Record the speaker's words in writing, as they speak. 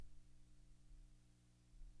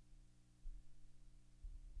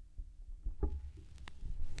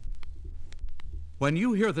When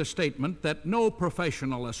you hear the statement that no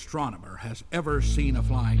professional astronomer has ever seen a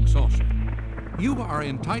flying saucer, you are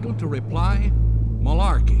entitled to reply,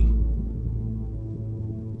 malarkey.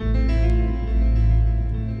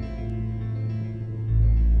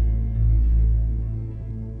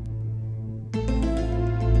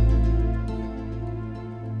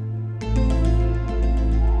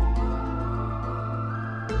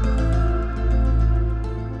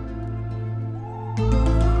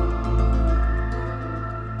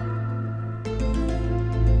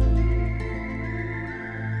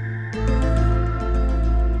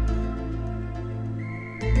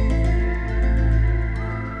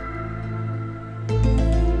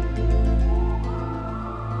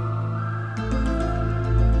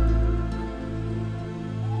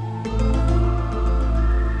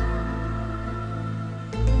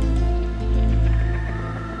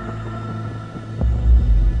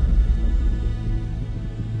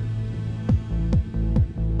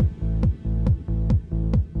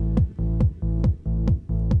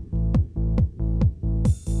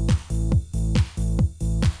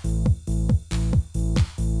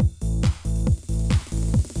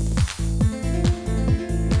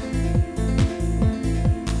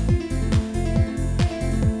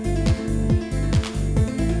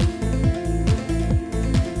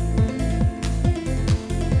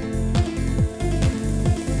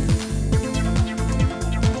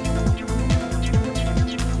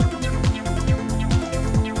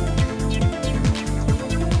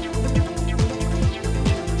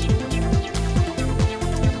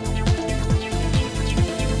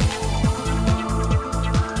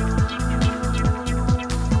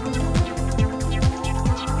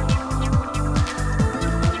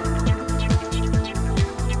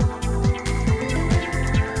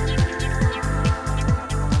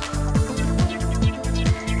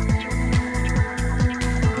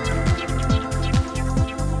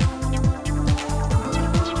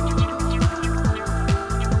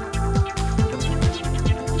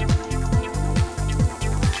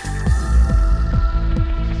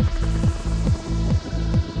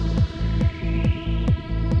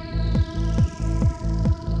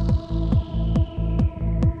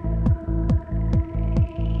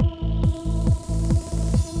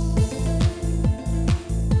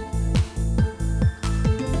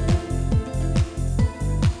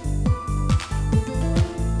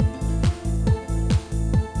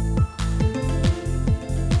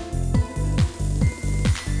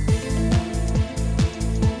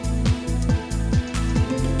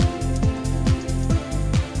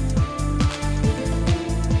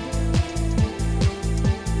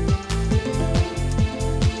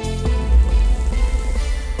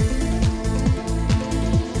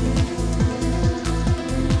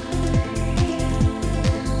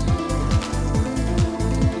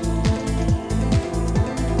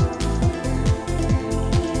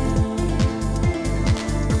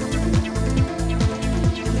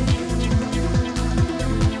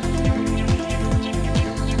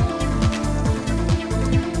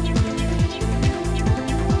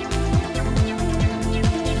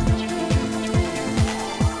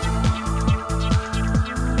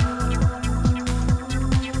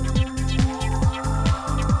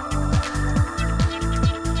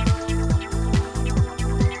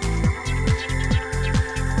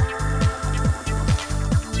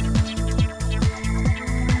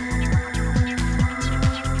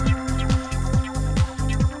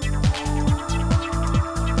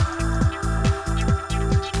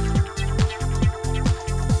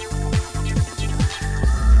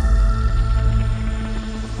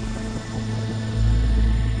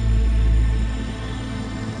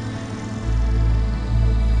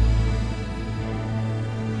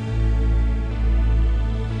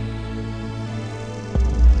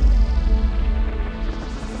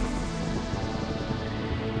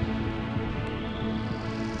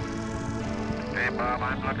 Bob,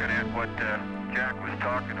 I'm looking at what Jack was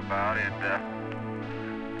talking about, and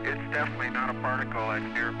it's definitely not a particle that's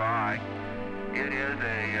nearby. It is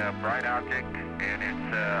a bright object, and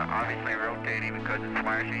it's obviously rotating because it's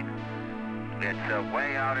flashing. It's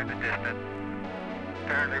way out in the distance,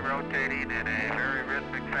 apparently rotating in a very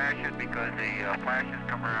rhythmic fashion because the flashes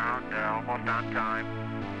come around almost on time.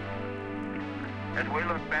 As we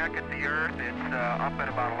look back at the Earth, it's up at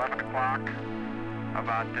about 11 o'clock,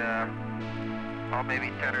 about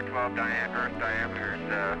maybe 10 or 12 Earth diameters.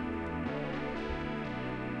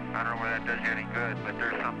 I don't know whether that does you any good, but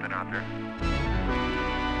there's something out there.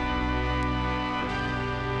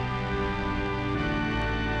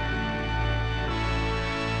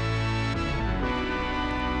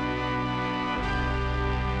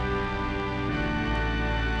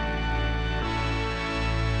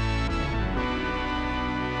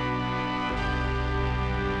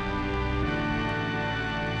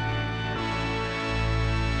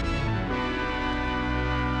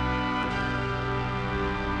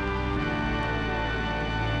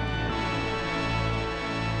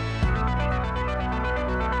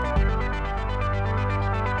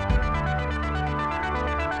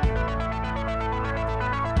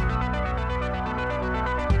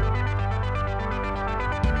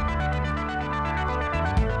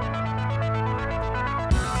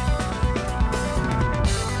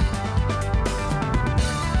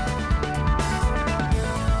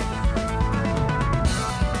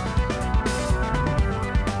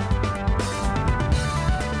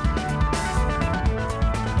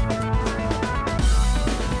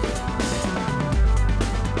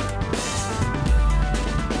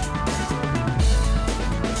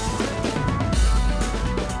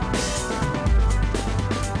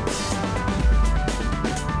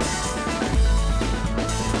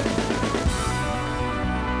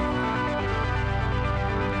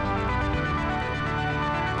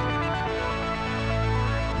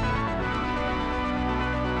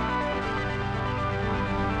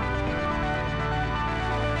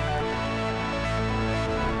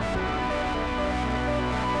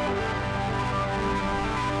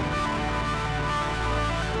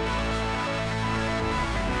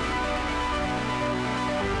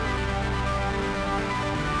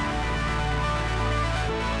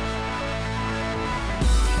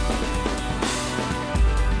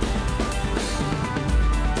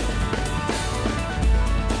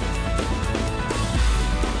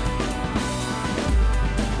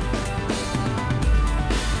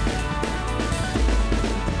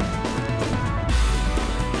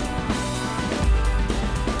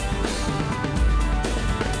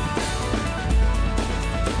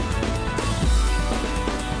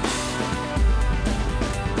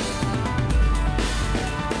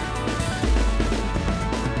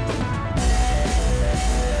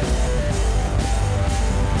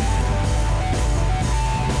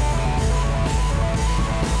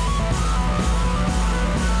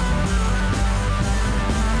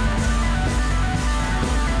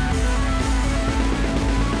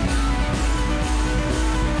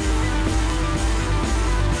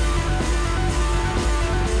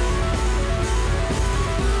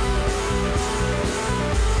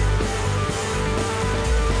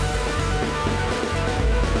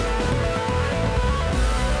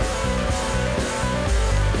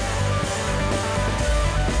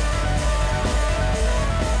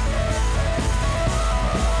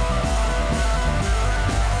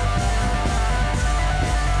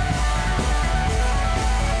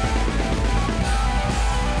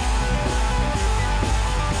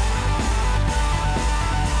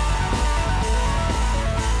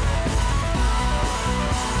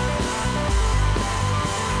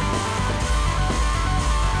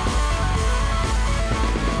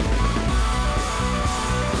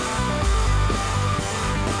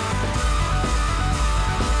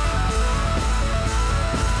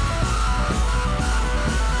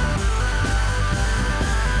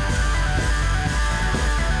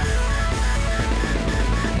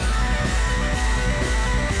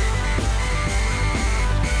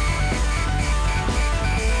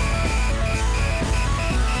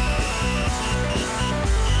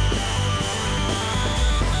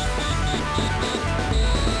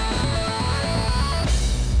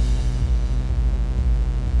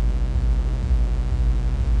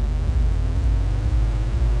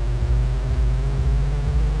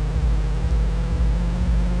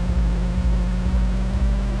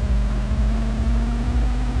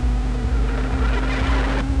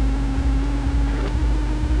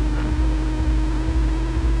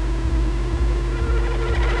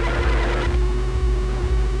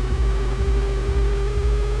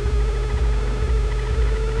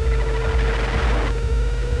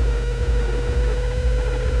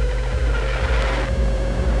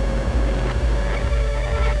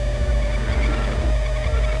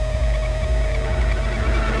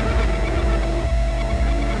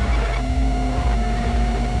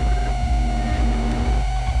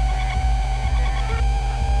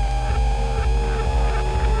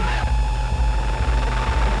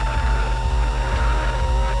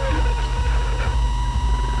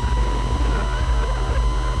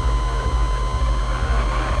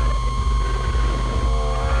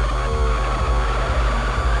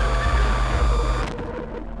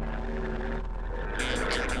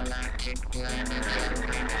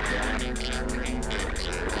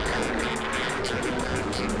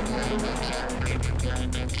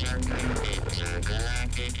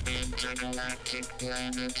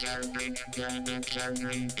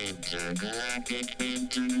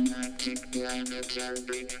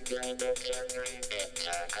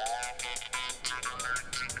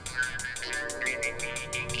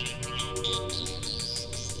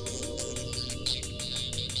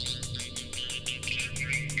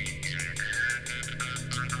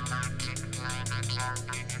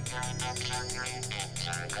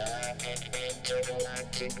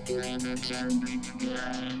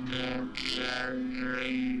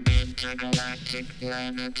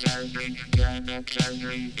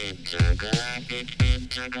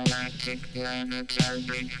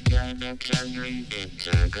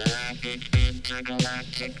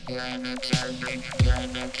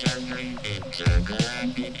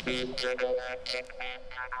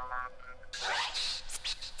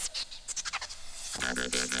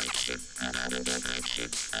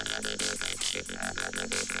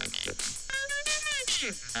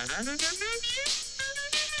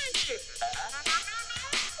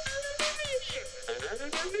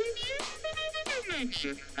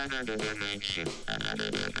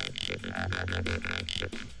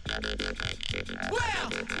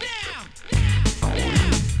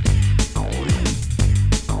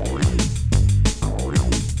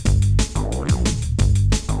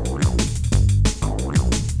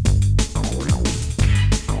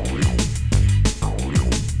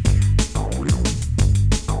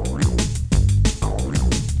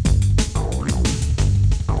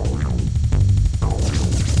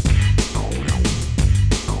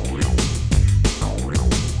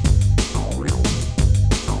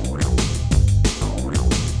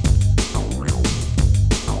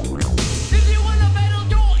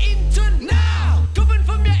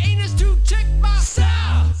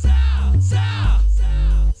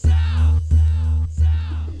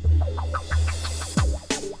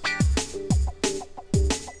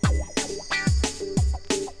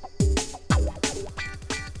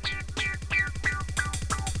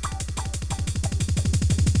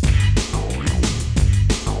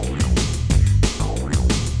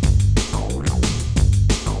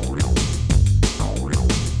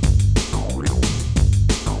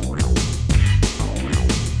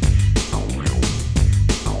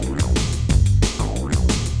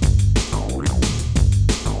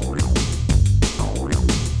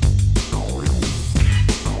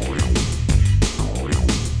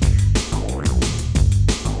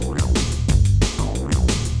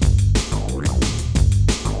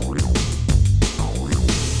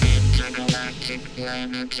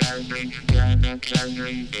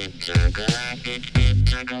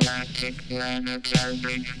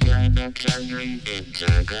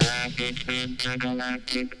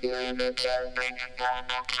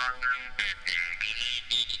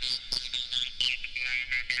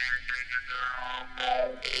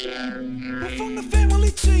 We're from the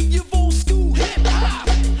family tree of old school hip hop.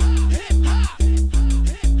 Hip hop.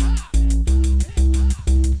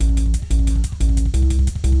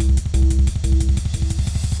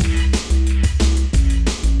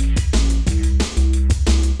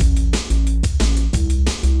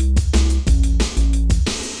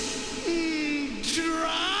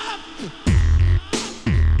 Drop.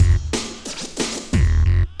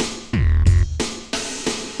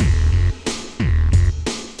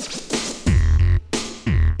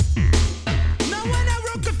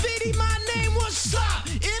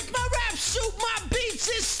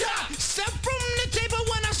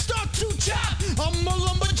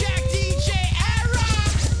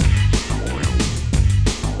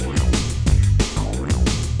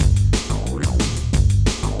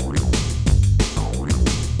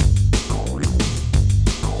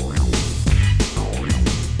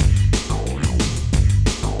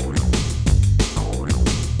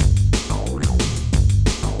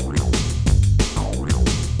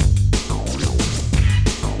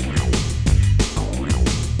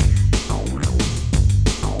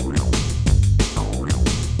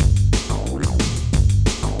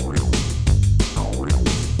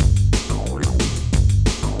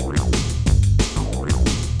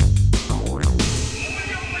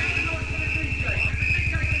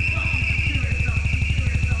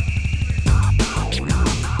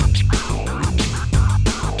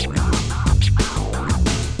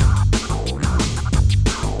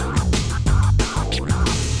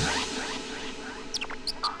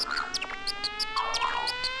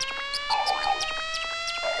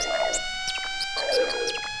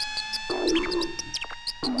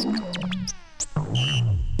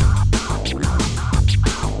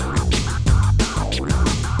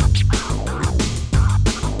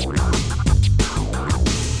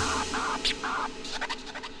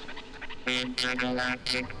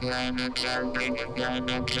 Intergalactic planetary,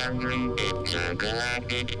 intergalactic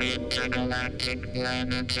planetary, intergalactic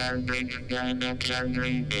planetary,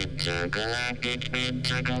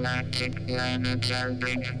 intergalactic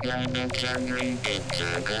planetary,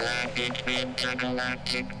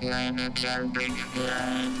 intergalactic planetary.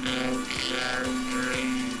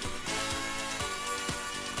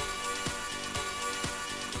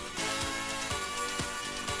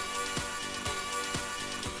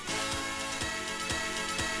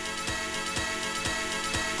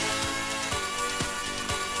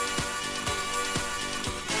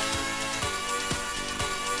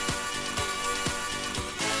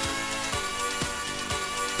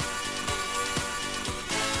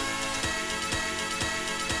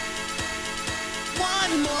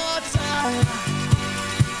 One more time.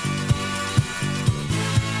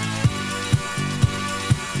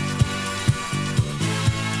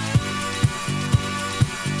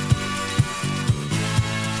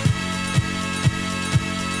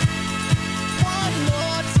 One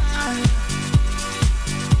more time.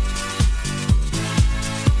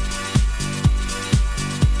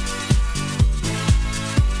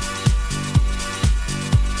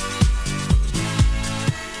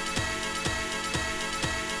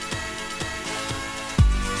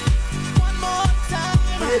 One more time.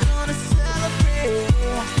 We're gonna celebrate.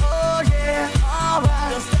 Oh yeah,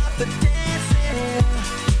 alright. Don't stop the dancing.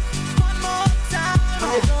 One more time.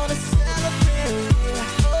 We're gonna celebrate.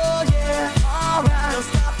 Oh yeah, alright. Don't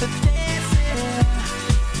stop the dancing.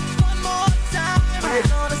 One more time. We're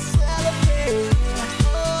gonna celebrate.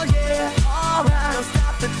 Oh yeah, alright. Don't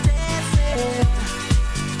stop the dancing.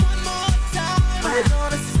 One more time. We're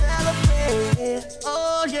gonna celebrate.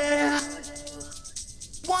 Oh yeah.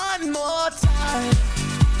 One more time.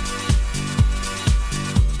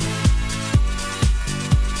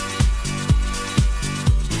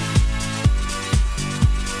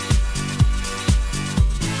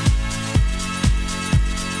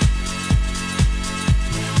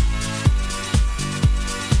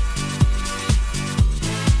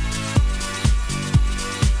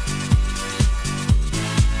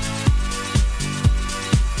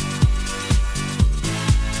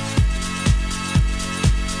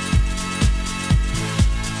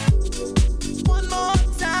 One more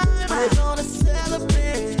time. We're gonna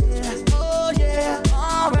celebrate. Oh yeah,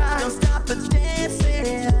 alright. Don't stop the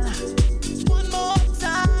dancing. One more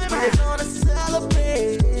time. We're gonna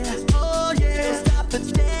celebrate. Oh yeah, don't stop the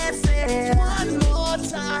dancing. One more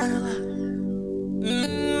time.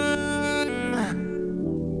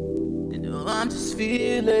 You know I'm just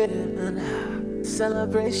feeling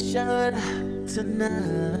celebration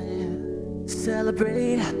tonight.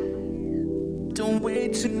 Celebrate. Don't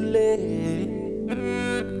wait too late.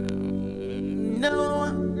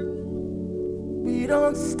 No, we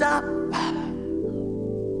don't stop.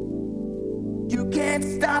 You can't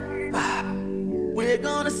stop. We're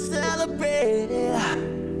gonna celebrate.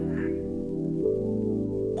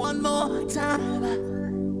 One more time.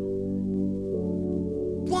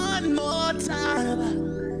 One more time.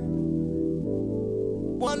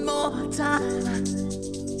 One more time.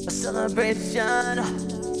 A celebration.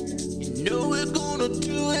 You know we're gonna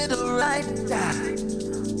do it right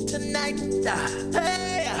tonight.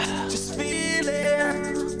 Hey, just feel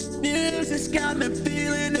it. Music's got me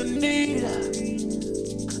feeling the need.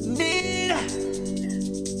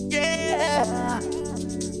 Yeah.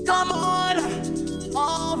 Come on.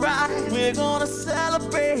 Alright, we're gonna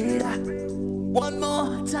celebrate one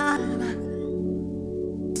more time.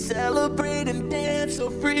 Celebrate and dance so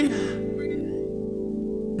free.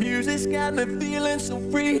 Music's got me feeling so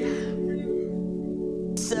free.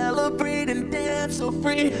 Celebrate and dance so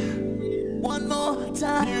free. One more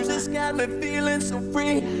time. Music's got me feeling so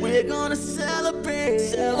free. We're gonna celebrate.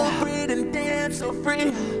 Celebrate and dance so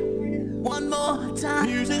free. One more time.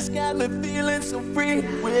 Music's got me feeling so free.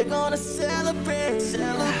 We're gonna celebrate.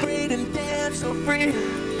 Celebrate and dance so free.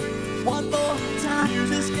 One more time.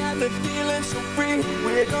 Music's got me feeling so free.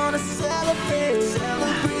 We're gonna celebrate.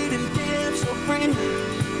 Celebrate and dance so free.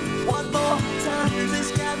 One more time.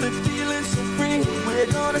 Music's got me feeling so free. We're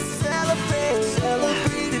gonna celebrate.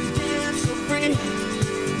 Celebrate and dance so free.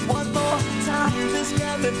 One more time. Music's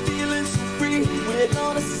got me feeling so free. We're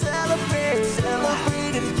gonna celebrate.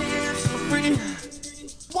 Celebrate and dance so free.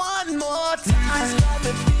 One more time. Music's got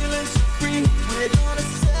me feeling so free. We're gonna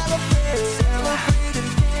celebrate. Celebrate and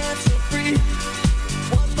dance so free.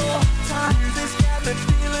 One more time. Music's got me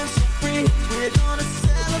feeling so free. We're gonna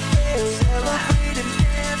celebrate. Celebrate and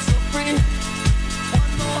dance so free.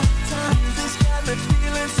 One more time. Music's got me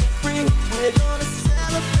feeling so free. We're gonna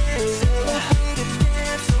celebrate. Celebrate and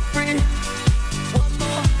dance so free. One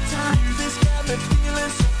more time. Music's got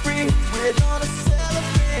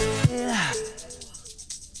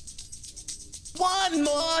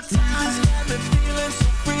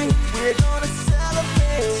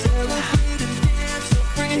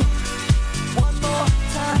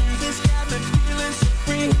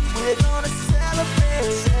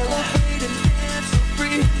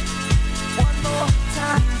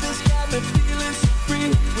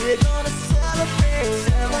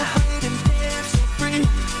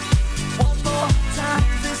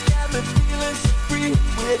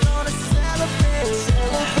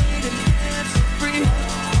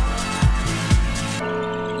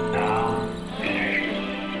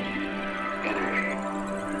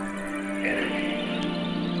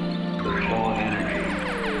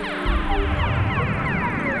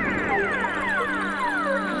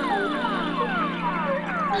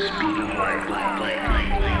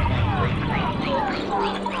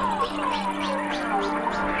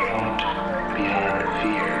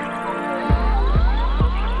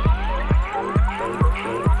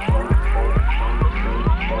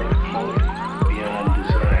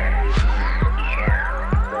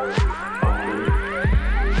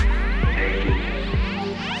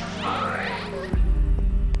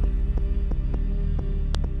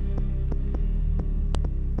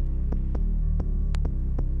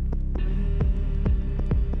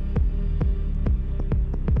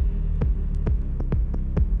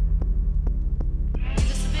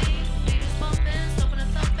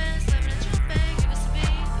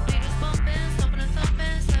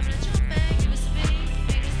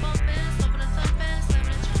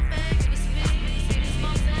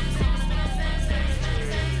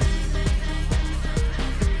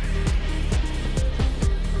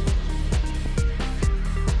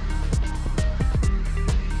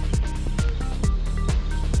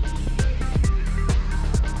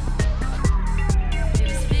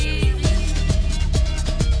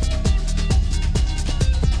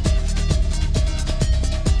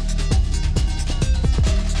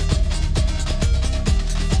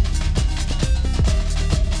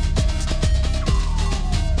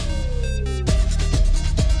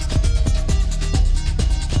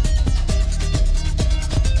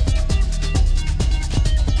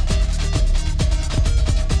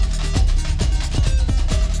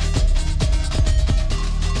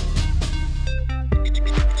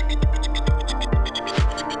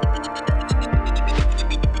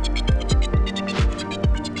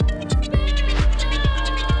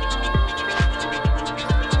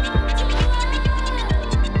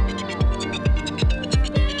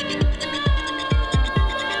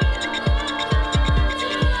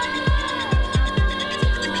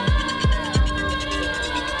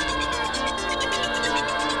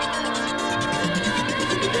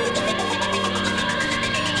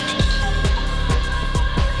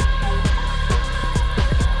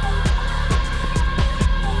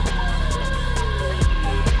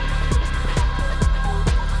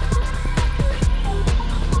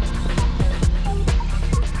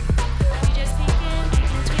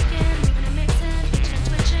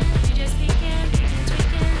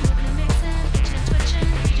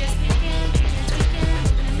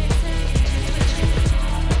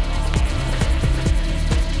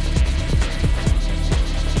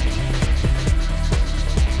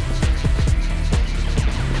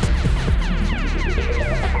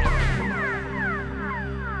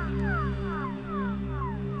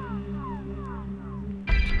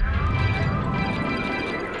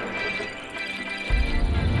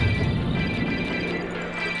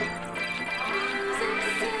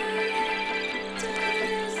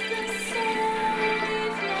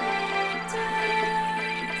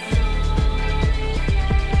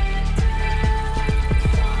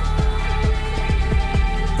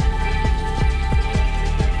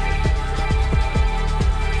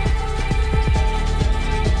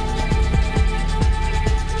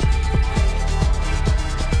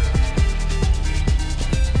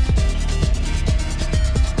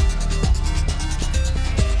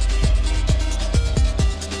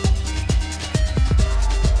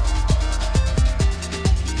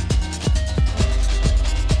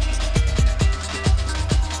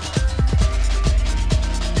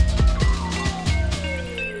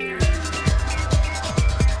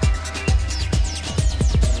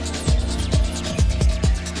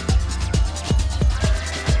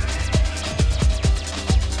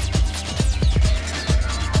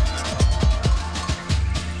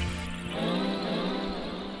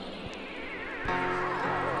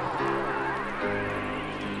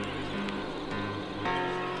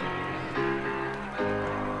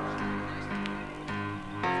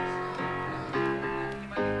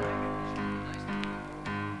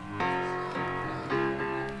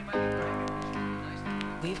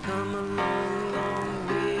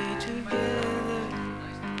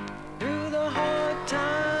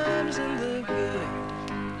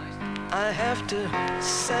I have to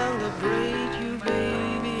celebrate you,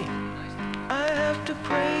 baby. I have to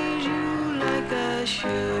praise you like I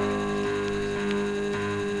should.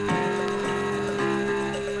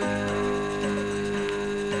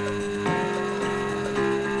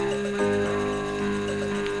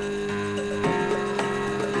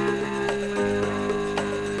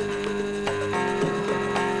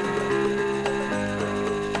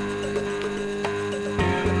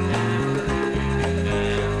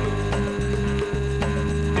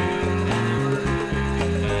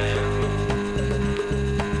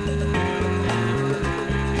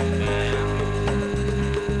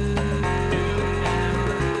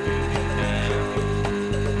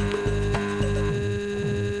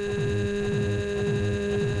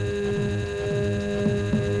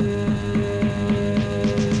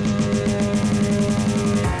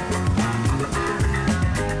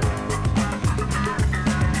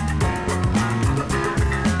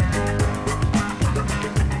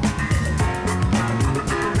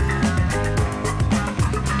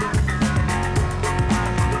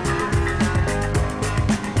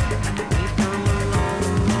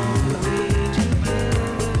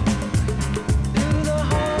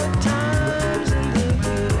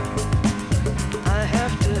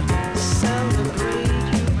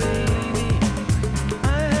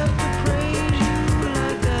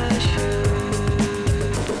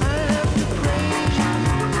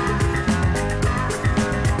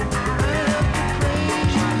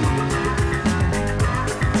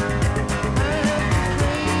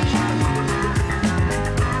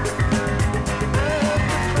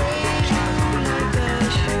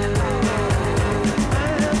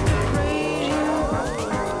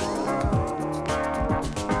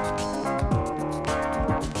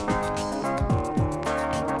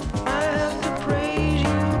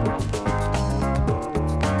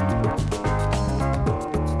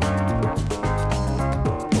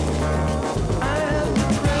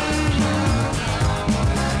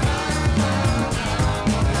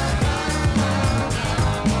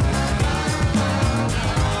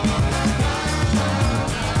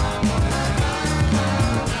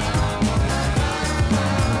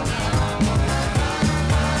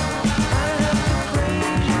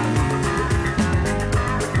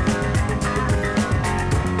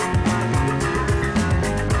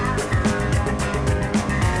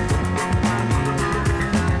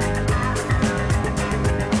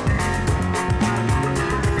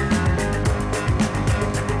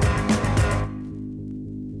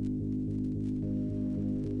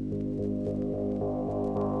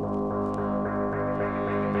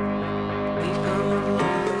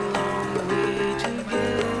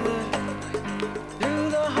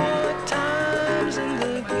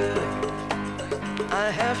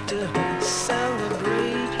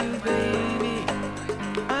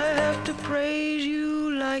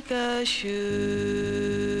 I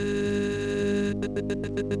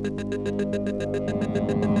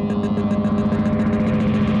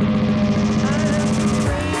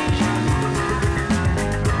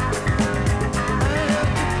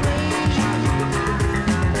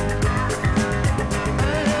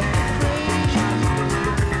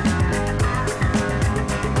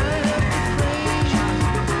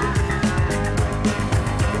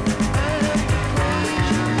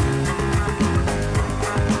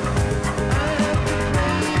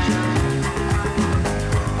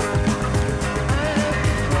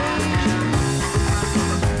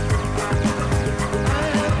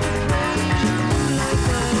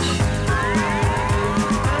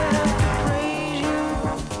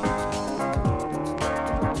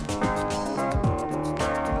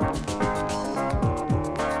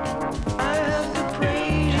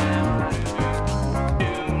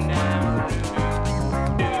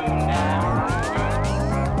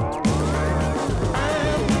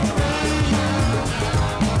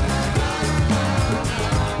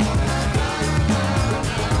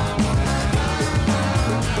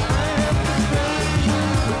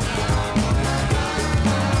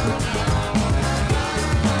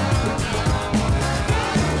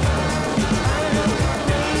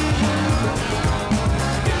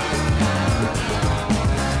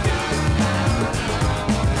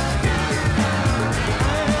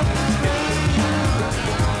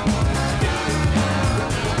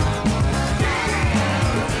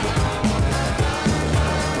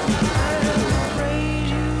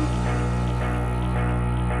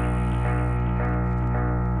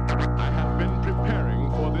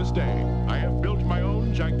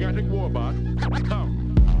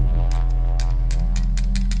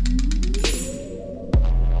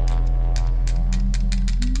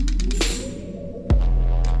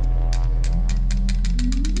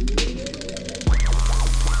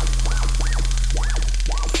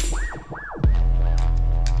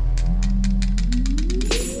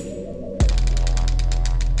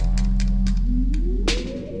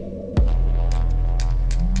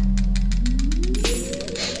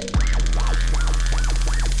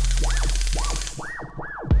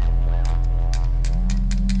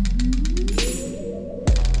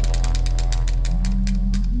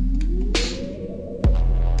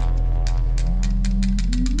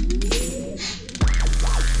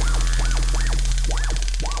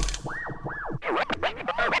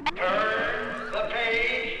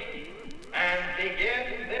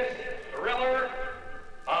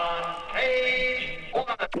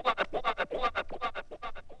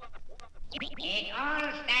It all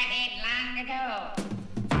started long ago.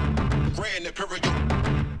 Grand Imperial,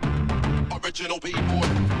 original B-boy.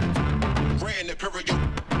 Grand Imperial,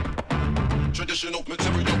 traditional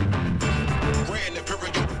material. Grand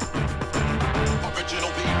Imperial,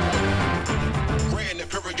 original B-boy. Grand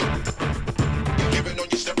Imperial, you're giving on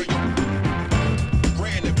your stereo.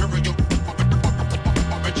 Grand Imperial,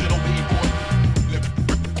 original B-boy.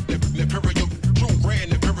 Imperial, true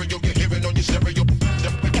Grand Imperial, you're giving on your stereo.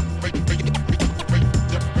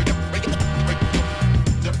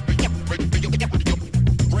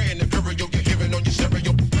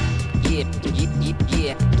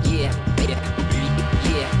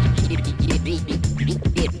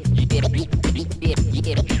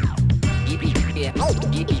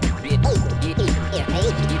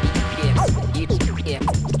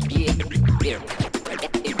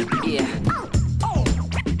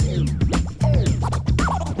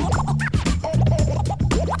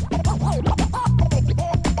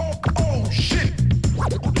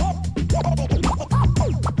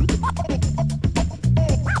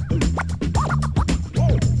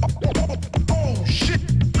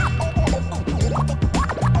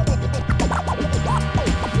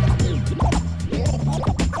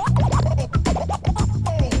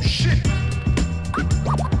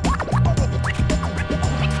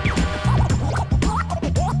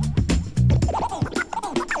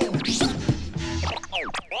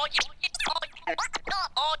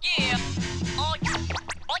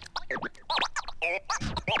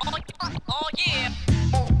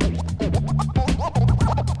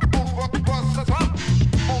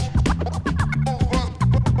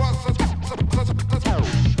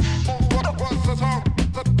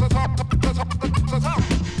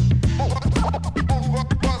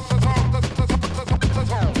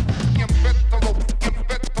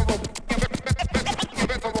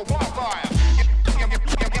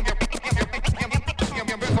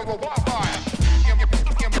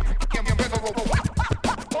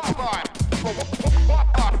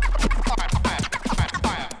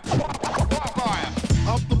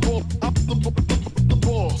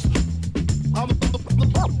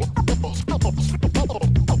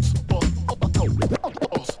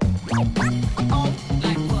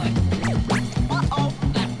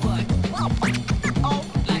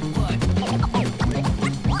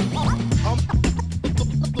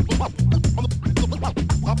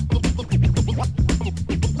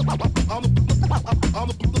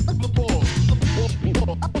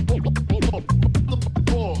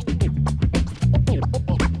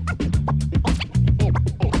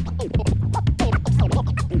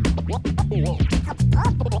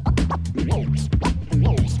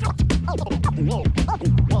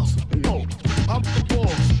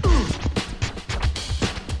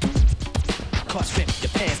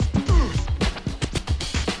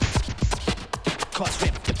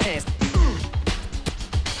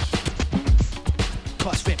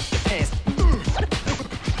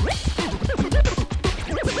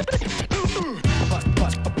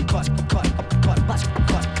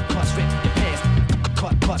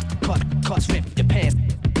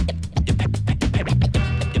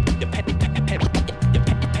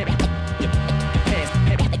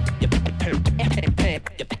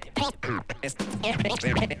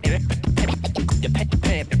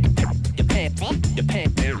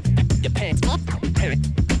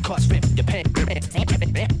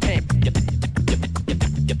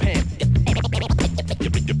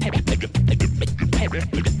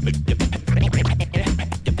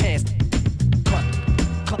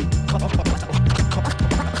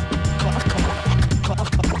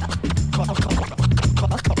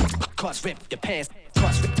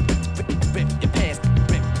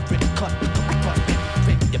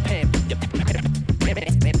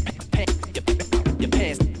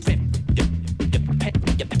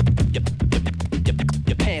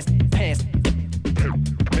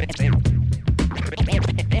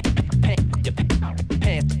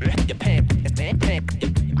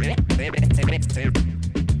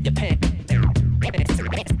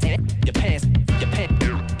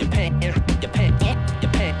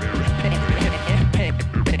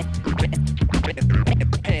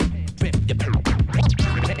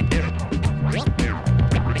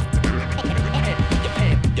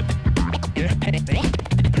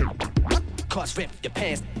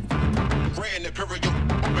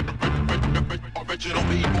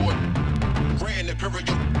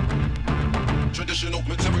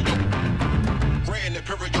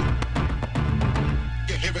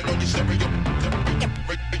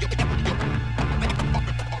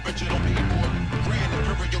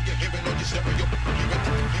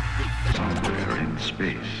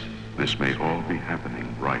 This may all be happening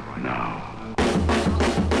right now.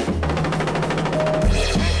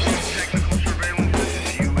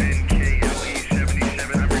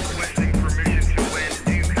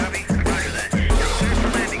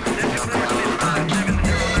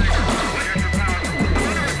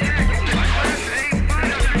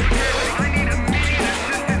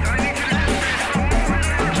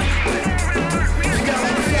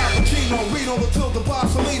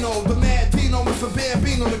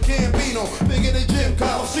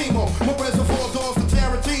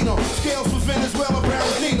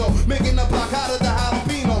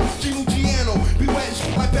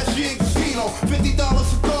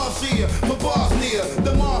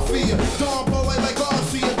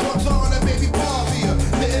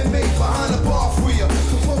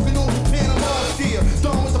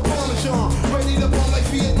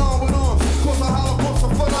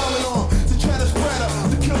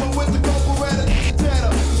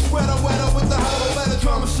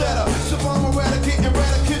 setter. Savannah getting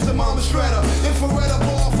redder, kids and mama shredder. Infrared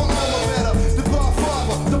ball for armor better. The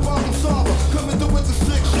Godfather, the problem solver. Coming through with the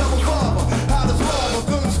 6-shell revolver. How does lava?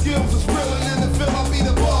 Gun skills is real and in the film I'll be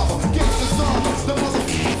the barber. Gangsta samba, the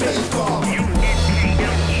motherfucking face barber.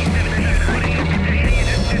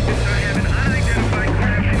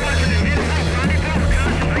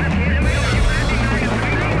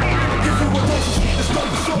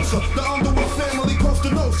 The underworld family Costa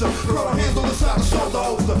Nostra. Pro handle inside the shoulder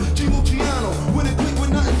holster. G. Luciano, with it quick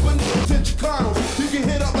with nothing but and Chicanos. You can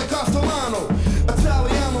hit up like Castellano.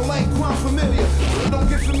 Italiano, like Quan Familiar. Don't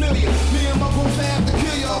get familiar. Me and my bros have to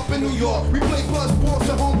kill you up in New York. We play blood sports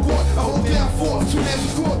at home court. I hold down force. Soon as you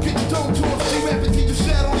score, get your tone tossed. She rapping, teach your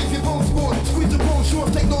shadow, leave your bone scores. Squeeze your bone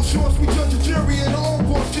shorts, take no shorts. We judge a jury in our own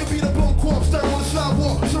course. Jim be the bone corpse, down on the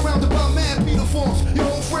sidewalk. Surrounded by mad Peter Forks. Your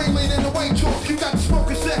whole frame laid in the white chalk. You got the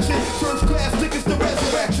smoking section. First class tickets to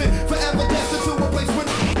resurrection. Forever destined to a place where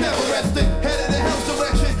never resting. Headed in hell's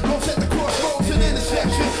direction. Lost at the crossroads and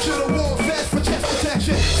intersection. Should've wore fast for chest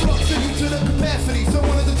protection. Slugs you to the capacity.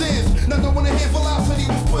 Someone in the dance. Not knowing the hand velocity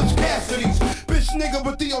was Butch Cassidy's. Bitch nigga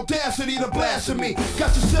with the audacity to blasphemy.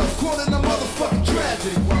 Got yourself caught in a motherfucking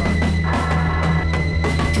tragedy.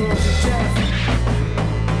 Drugs and death.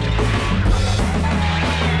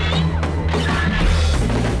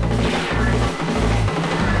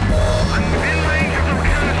 Stability, I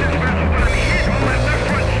can't take it. I'm not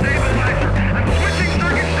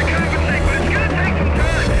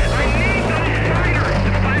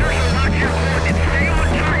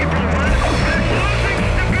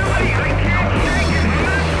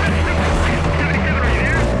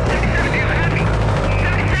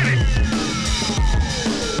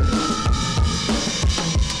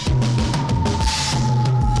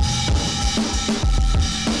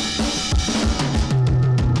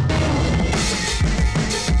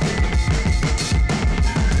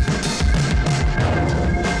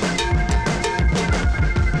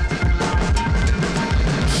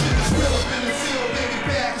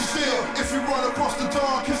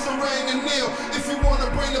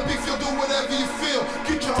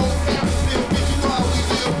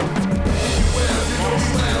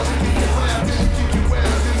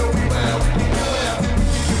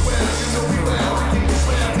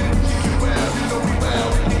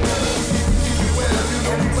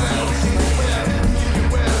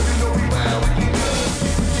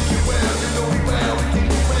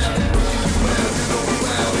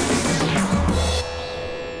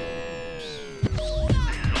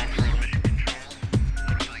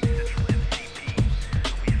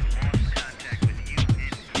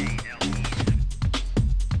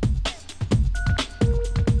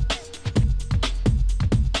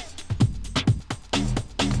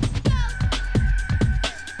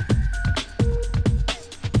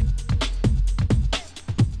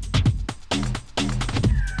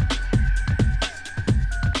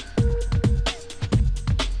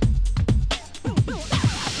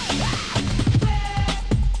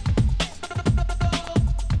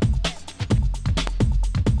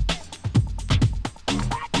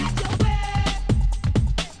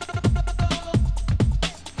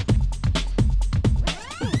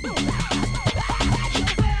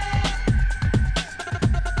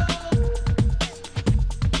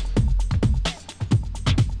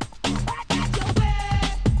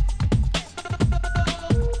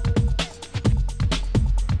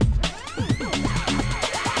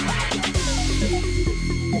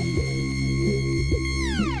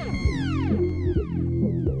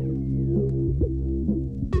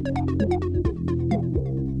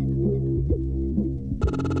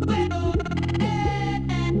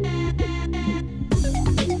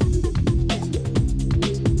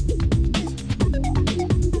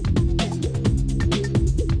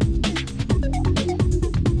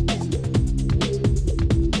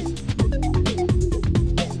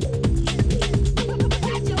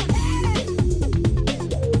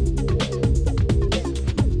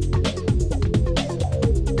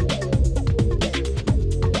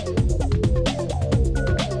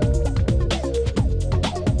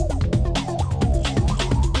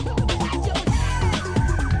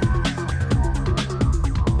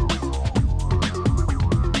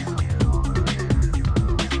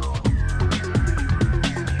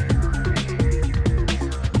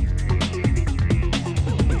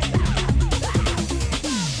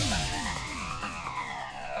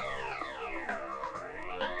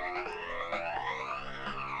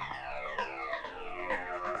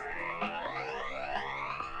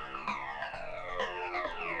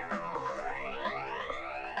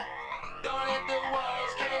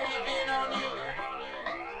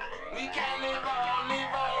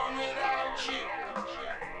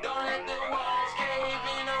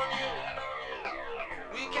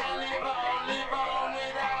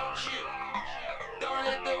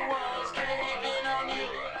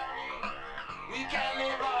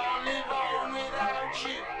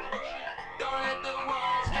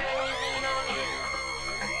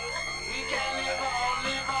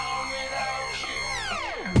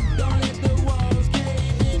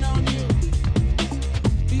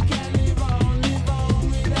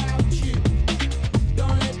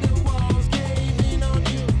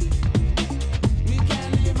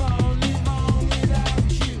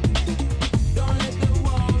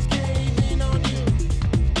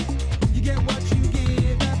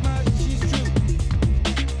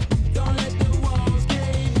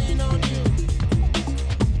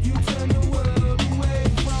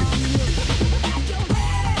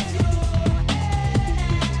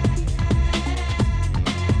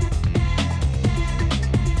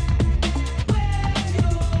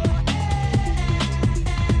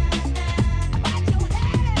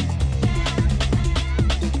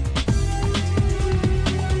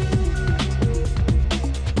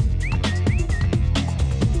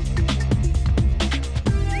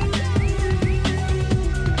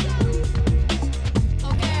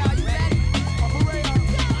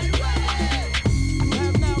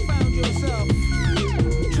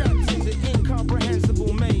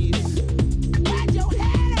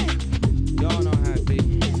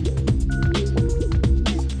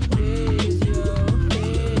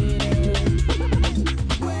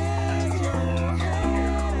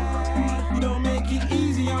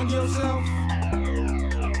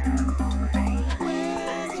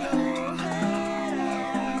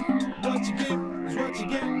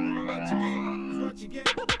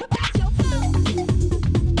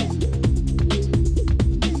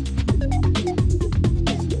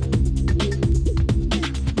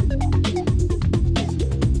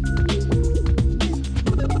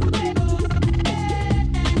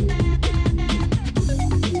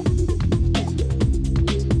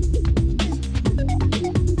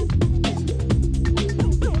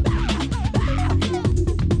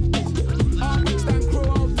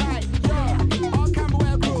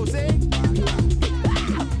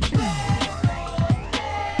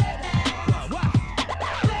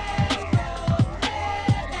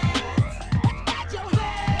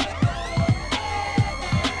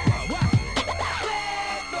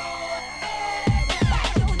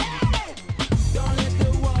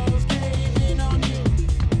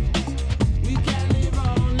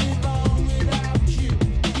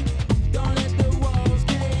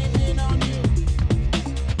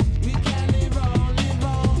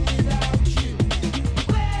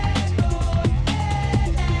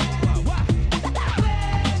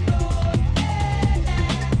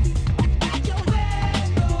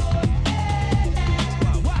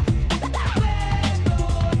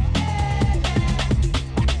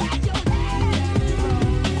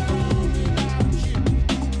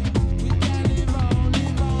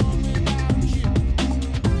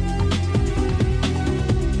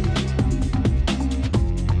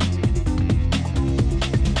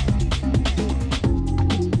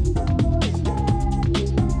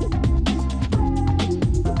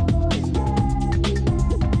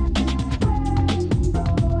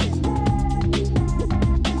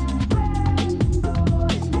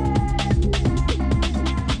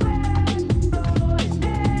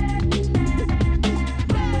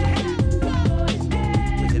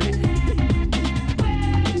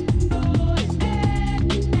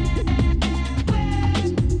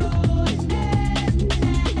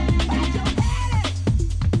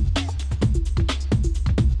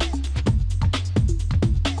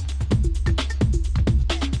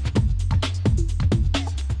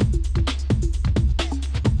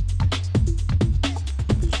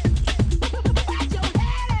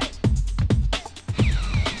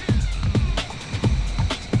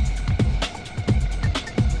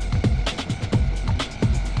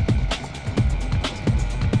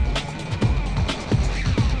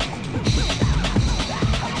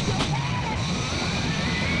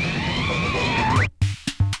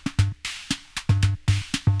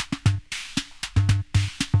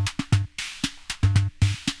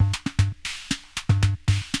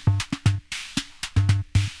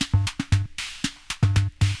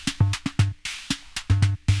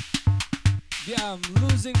am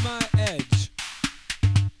losing my edge.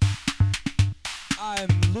 I'm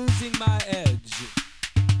losing my edge.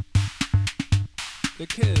 The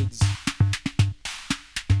kids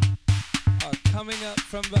are coming up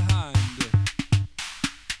from behind.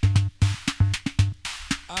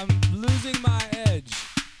 I'm losing my edge.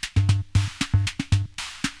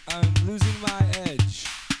 I'm losing my edge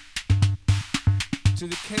to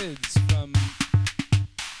the kids from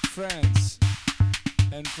France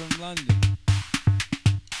and from London.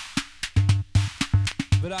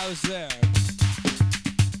 But I was there.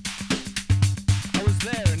 I was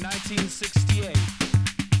there in 1968.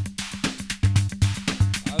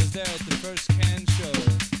 I was there at the first Cannes show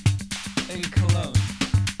in Cologne.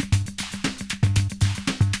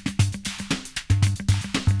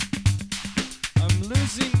 I'm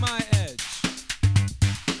losing my edge.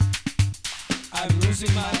 I'm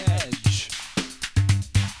losing my edge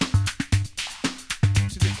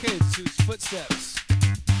to the kids whose footsteps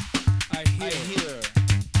I hear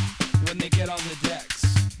when they get on the decks.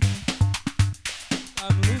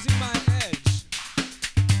 I'm losing my edge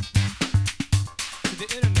to the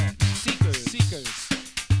internet seekers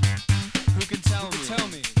who can tell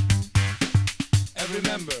me every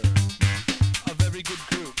member of every good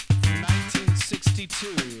group from 1962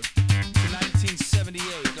 to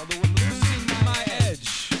 1978. Although I'm losing my edge,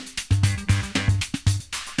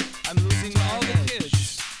 I'm losing all the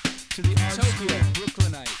kids to the Tokyo,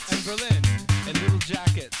 Brooklynites, and Berlin, and Little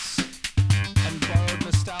Jackets, and borrowed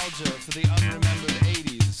nostalgia for the unremembered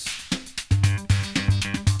 80s.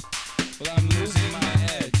 Well, I'm losing my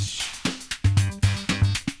edge.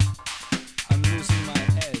 I'm losing my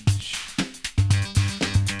edge.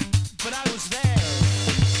 But I was there.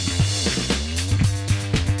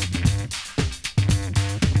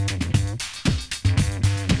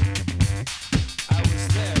 I was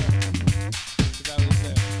there. But I was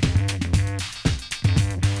there.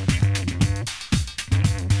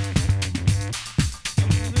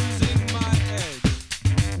 I'm losing my edge.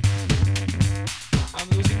 I'm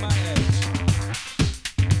losing my edge.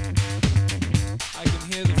 I can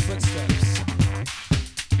hear the footsteps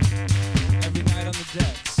every night on the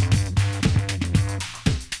decks.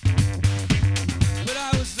 But I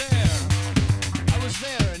was there. I was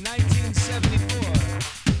there in 1974.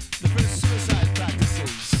 The first suicide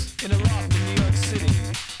practices in a loft in New York City.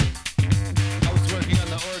 I was working on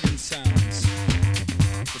the organ sounds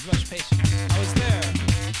with much patience. I was there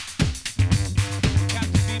when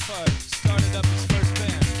Captain Beefheart started up his first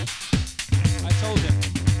band. I told him,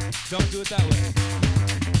 don't do it that way.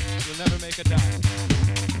 You'll never make a dime.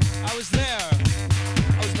 I was there.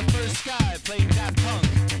 I was the first guy playing Daft Punk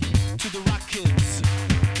to the Rock Kids.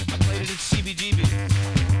 I played it at CBGB.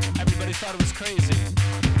 Everybody thought it was crazy.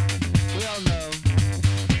 We all know.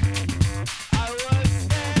 I was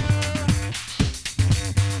there.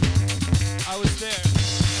 I was there.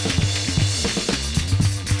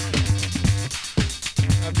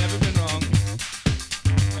 I've never been wrong.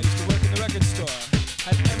 I used to work in the record store.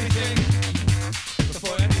 Had everything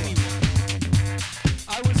before anyone.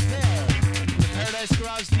 I was there in the Paradise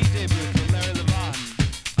Garage DJ booth with Larry Levan.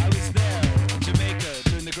 I was there in Jamaica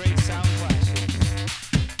during the great sound clashes.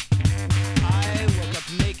 I woke up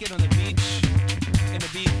naked on the beach in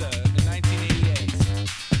Ibiza in 1988.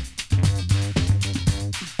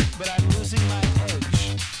 But I'm losing my edge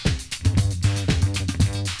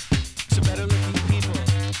to better looking people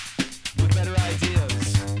with better ideas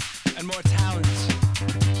and more talent,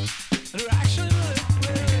 and who are actually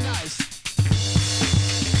really nice.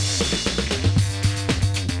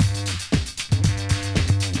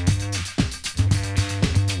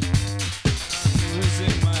 I'm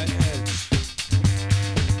losing my edge.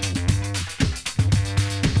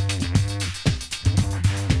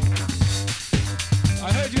 I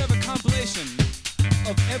heard you have a compilation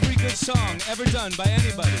of every good song ever done by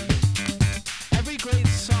anybody. Every great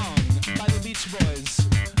song by the Beach Boys,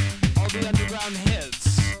 all the underground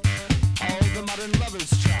hits, all the modern lovers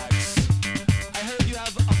tracks. I heard you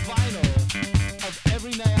have a vinyl of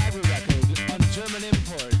every Niagara record on German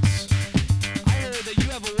imports. I heard that you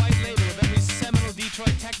have a white label of every seminal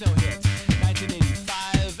Detroit techno hit,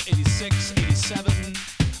 1985, 86, 87.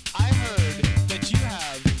 I heard that you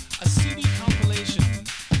have a CD compilation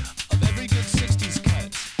of every good 60s cut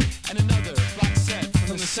and another box set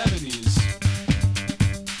from the 70s.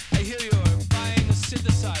 I hear you're buying a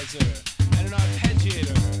synthesizer and an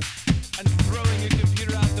arpeggiator and throwing your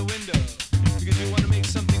computer out the window because you want to make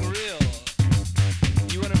something real.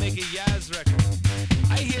 You want to make a Yaz record.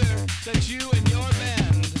 I hear that you and your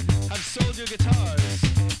band have sold your guitars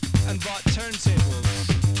and bought turntables.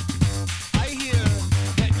 I hear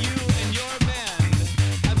that you and your band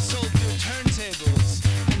have sold your turntables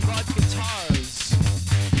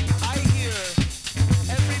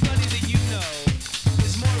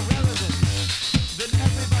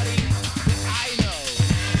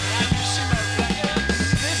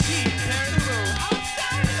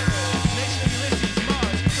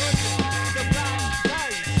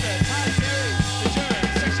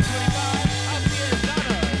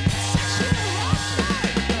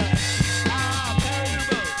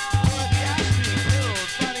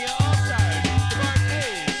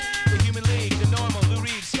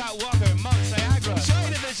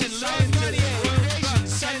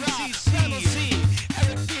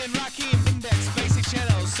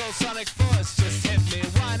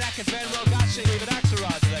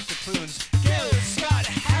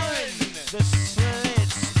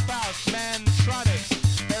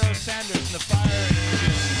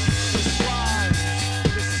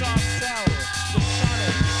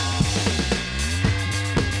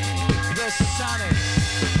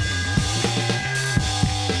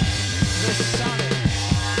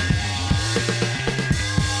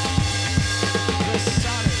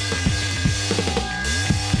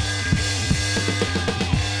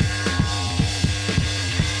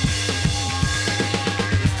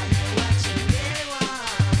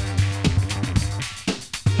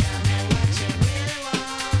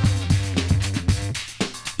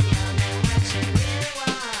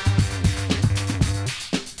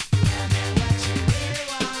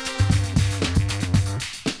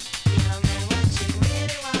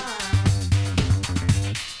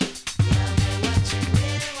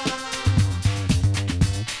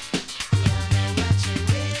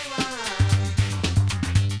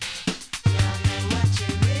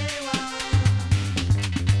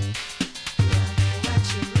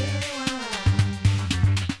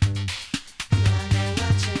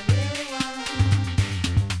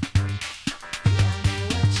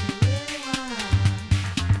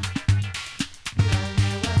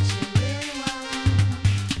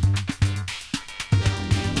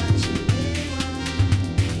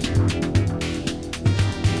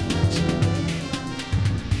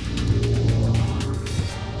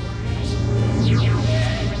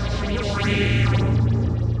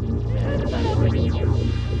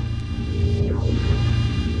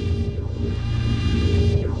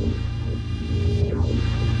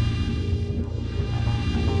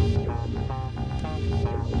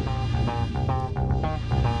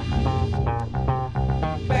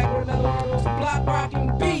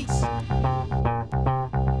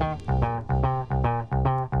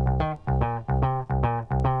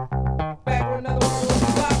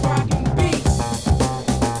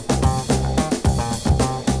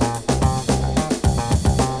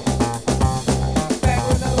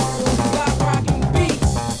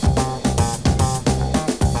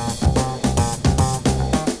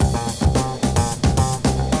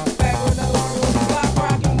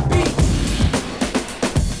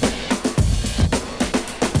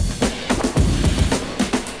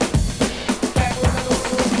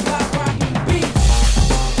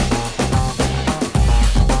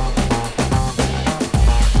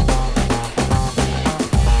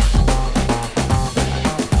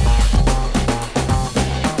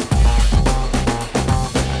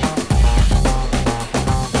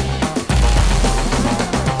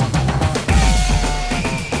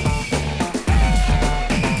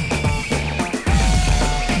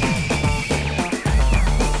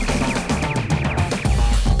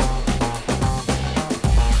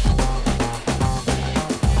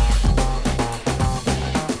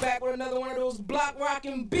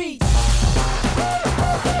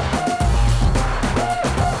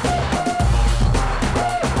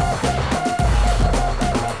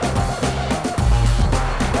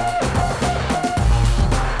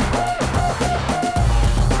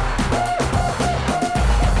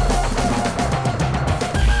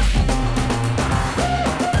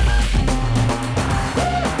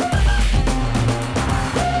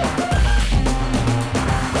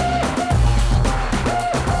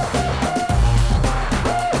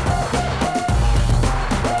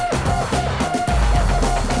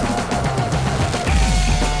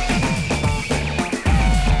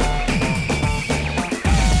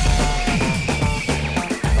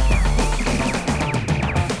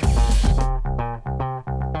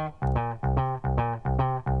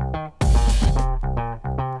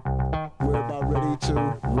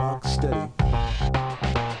to rock steady.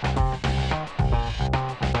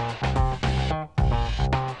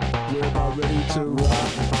 We're about ready to rock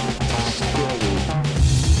steady.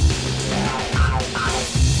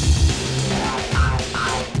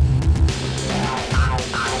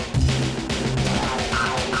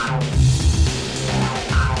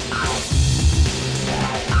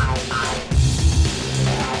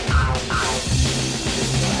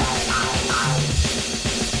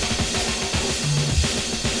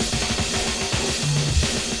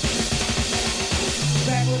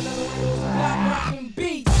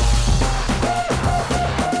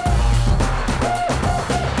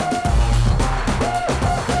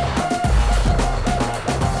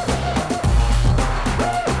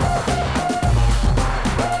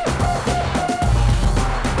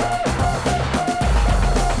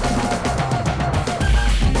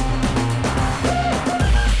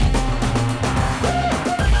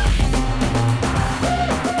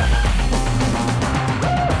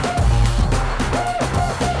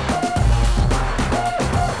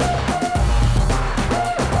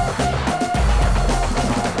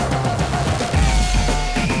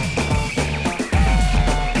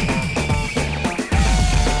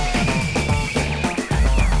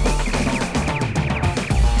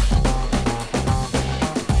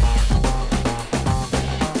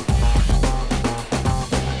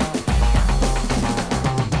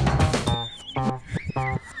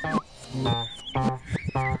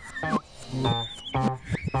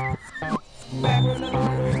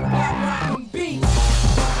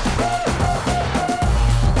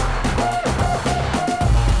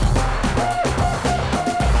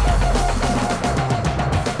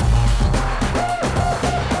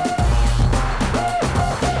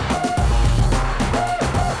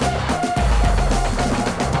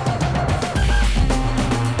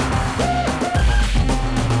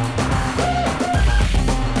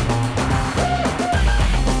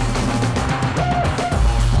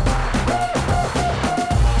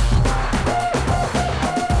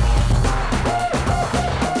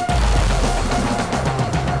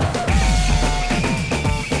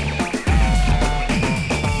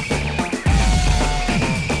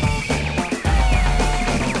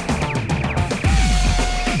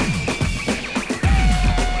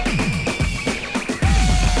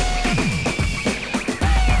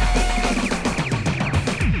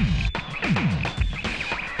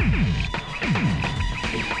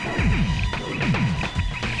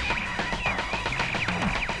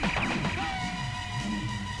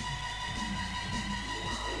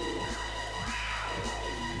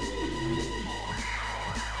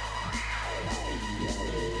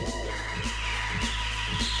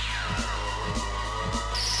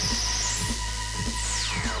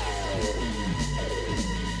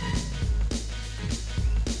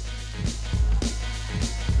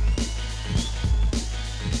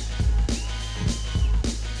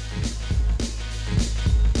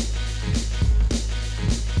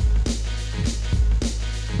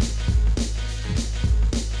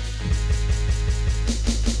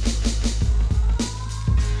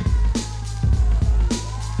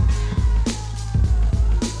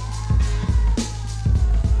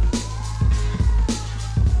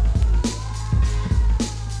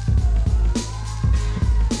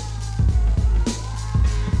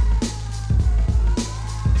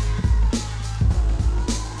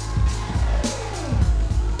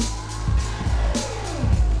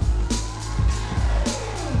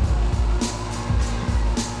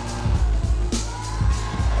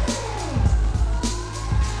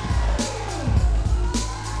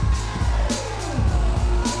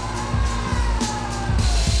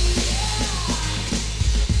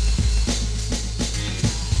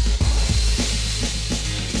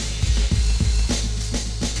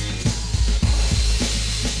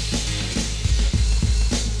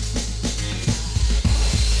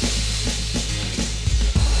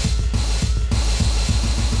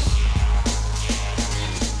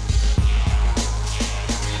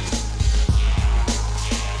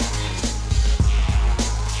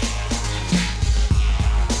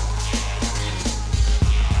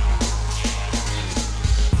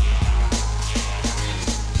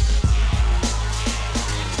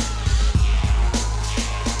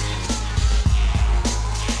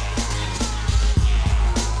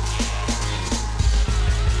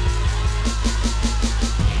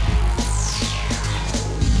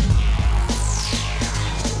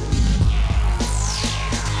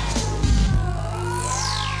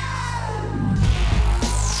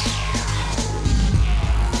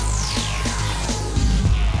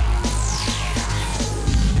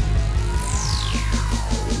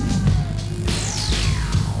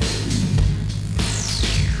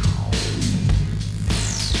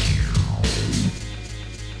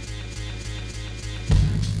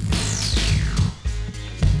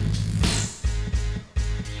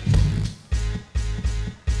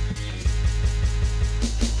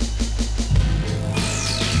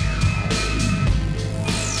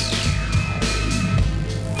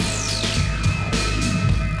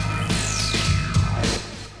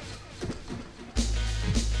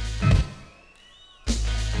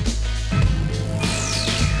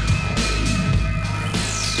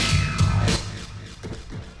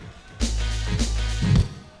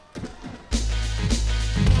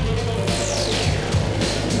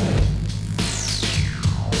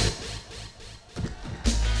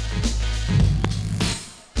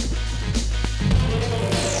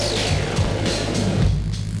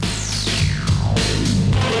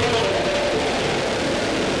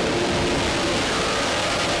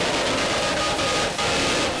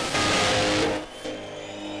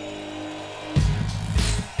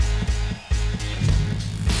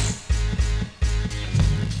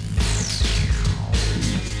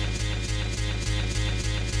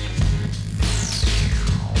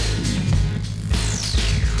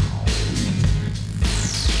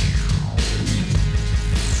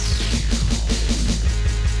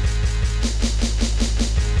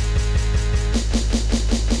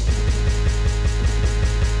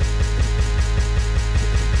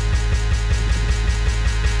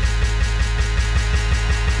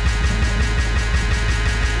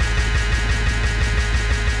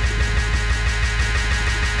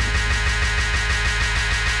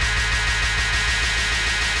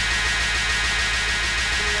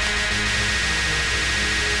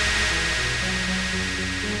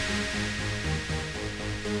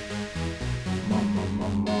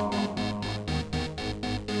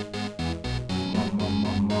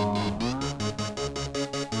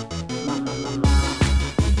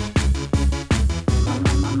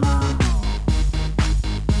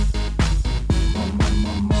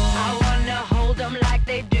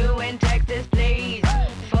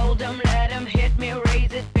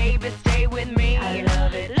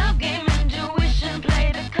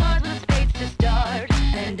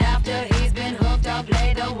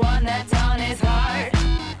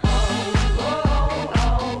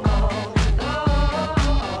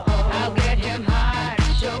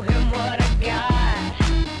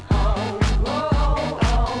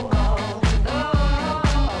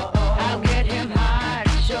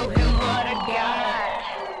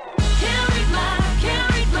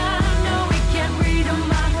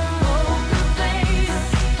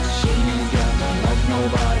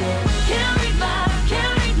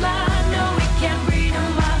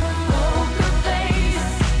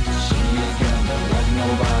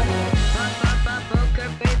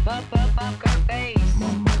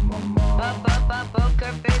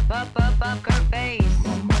 poker face.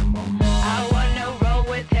 I wanna roll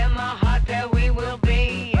with him, a hot pair we will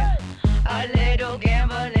be. A little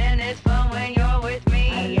gambling is fun when you're with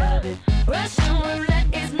me. Russian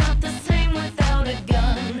roulette is not the same without a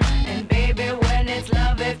gun. And baby, when it's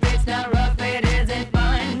love, if it's not rough, it isn't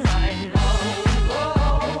fun.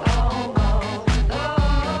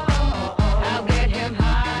 I'll get him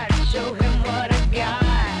hot, show him what I got.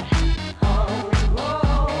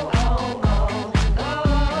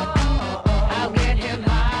 I'll get him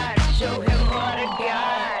hot, show him what I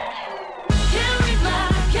got. Can't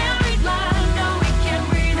read my, no, we can't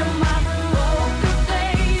read my poker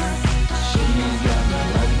face. She's got me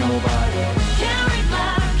like nobody. Can't read my,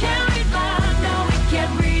 no, we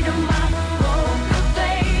can't read my poker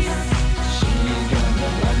face. She's got me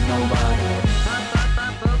like nobody.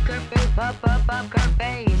 Poker face, poker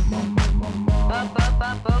face.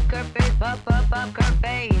 Poker face, poker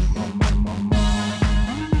face.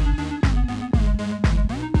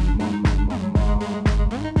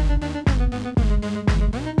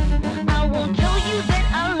 I won't tell you that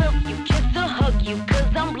I love you, kiss or hug you,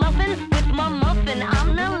 'cause I'm bluffing with my muffin.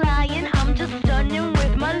 I'm not lying, I'm just stunning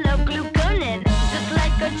with my love glue gunning. Just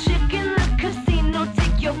like a chick in the casino,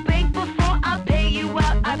 take your bank before I pay you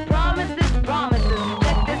out. I promise this, promises.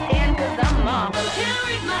 Check this in, 'cause I'm mom. Can't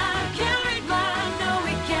read my, no,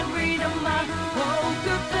 we can't read my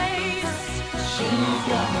poker face. She's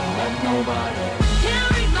got me like nobody. Can't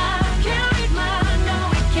read my, no,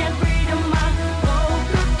 we can't read my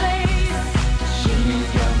poker face. She's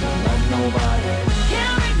got me like nobody.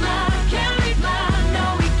 Can't read my, no,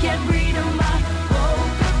 we can't read my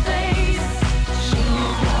poker face.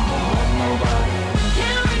 She's got me like nobody.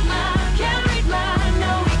 Can't read my,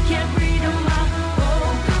 no, we can't read my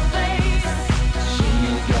poker face.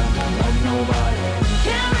 She's got me like nobody.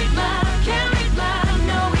 Can't read my,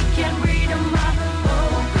 no, we can't read my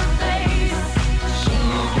poker face.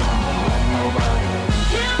 She's got me like nobody.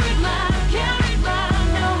 Can't read my,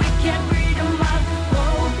 no, we can't read my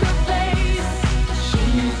poker face.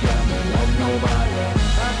 She's got me like nobody.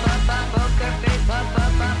 Poker face, poker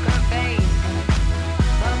face.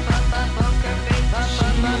 Poker face, poker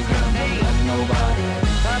face. Nobody.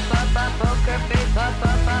 Poker face,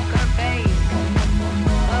 poker face.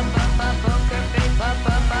 Poker face,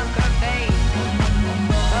 poker face.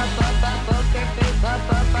 Poker face, poker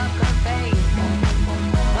face.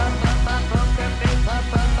 Poker face,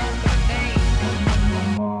 poker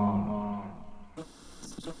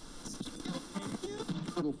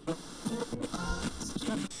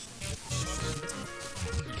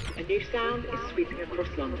A new sound is sweeping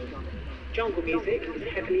across London. Jungle music is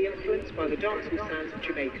heavily influenced by the dancehall sounds of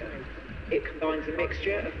Jamaica. It combines a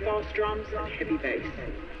mixture of fast drums and heavy bass.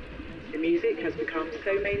 The music has become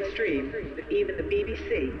so mainstream that even the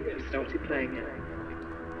BBC have started playing it.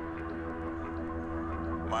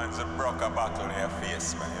 Man's a broke a battle in your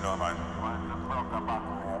face, man, you know, man. Man's a broke a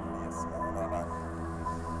battle in your face, man, you know, man.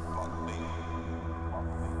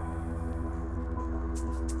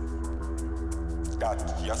 That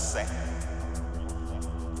you say.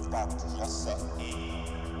 That you say.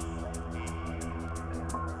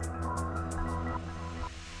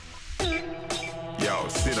 Yo,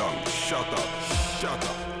 sit down, shut up.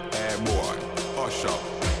 Hey boy, hush up.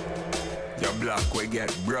 Your black we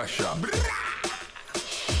get brush up.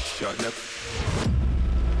 Shut up.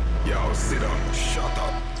 Yo, sit down, shut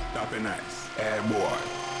up. That be nice. Hey boy,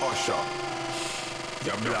 hush up.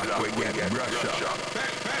 Your black we get brush up.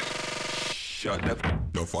 Shut up.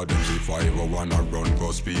 The for them if I ever wanna run,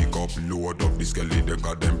 go speak up. Load up the skelly, they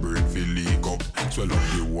got them brain feel leak up. Swell up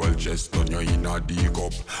the whole chest on your inner D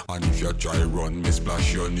cup. And if you try run, me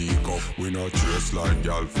splash your knee cup. We no trace like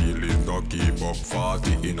y'all feelings, no keep up.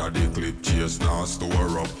 40 inna the clip, chase now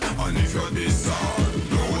store up. And if you're bizarre,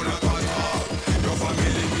 no one at all. Your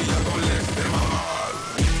family, we are gonna let them all.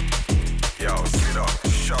 Yo, sit up,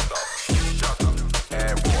 shut up.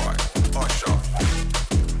 Hey boy, hush up.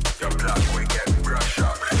 Your black we get brush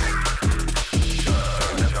up.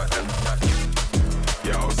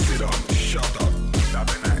 Yo, sit down, shut up. That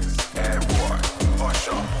be nice. Hey boy, hush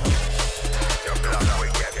up. Your black we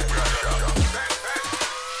get brush up.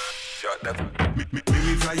 Shut up.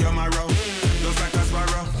 Me fly your marrow, just like a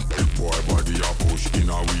sparrow. Boy body a push in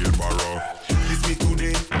a wheelbarrow. This me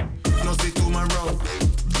today, no see tomorrow.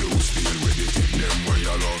 Blue steel ready to take them where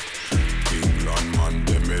you love. England man,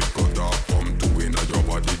 them head cut off. Come to win a your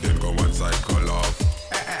body, then go one cycle off.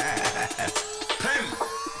 Pen.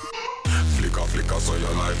 Flicker so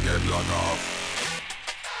your life get locked off.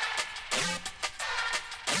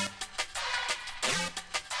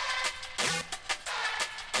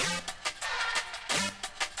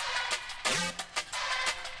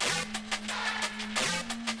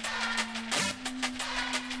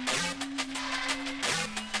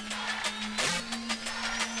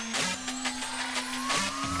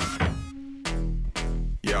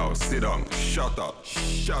 sit down, shut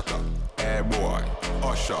up. Hey boy,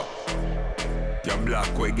 hush up. Your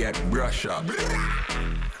black we get brush up.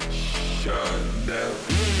 Shut them.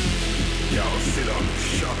 Yo, sit down,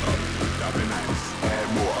 shut up. That be nice. Hey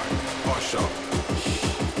boy, hush up.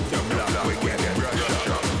 Your black we get brush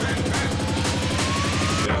up.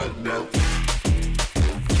 Shut them.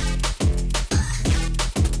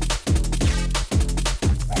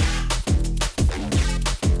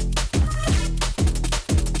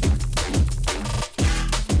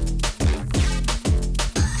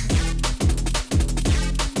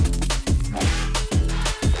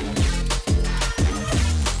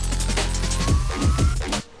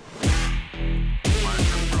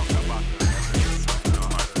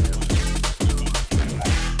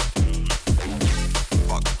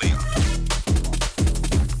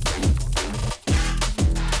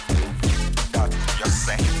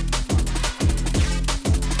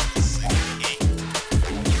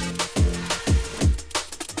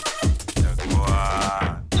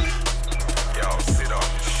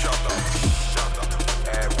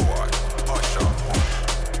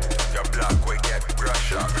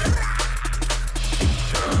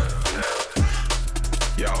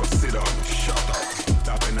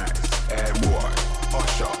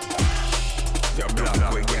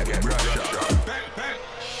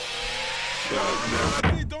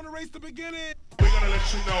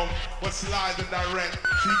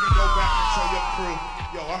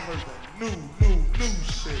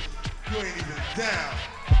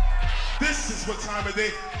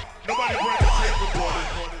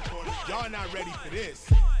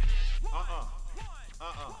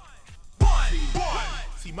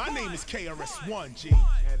 KRS-One, G.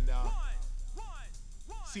 And,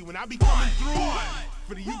 see, when I be coming through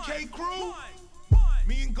for the UK crew,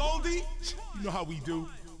 me and Goldie, you know how we do.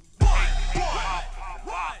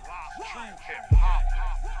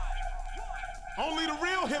 Only the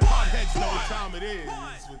real hip-hop heads know what time it is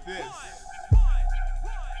with this.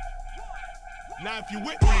 Now, if you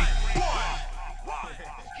with me,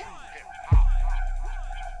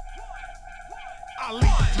 I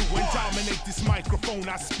lead through and dominate this microphone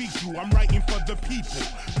I speak through. I'm writing for the people.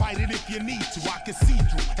 Fight it if you need to. I can see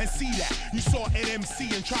through and see that. You saw an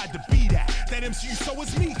MC and tried to be that. That MC you saw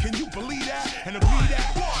is me. Can you believe that? And agree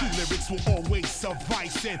that true lyrics will always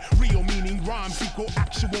suffice. And real meaning rhymes equal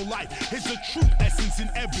actual life. It's a true essence in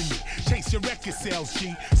ebony. Chase your record sales,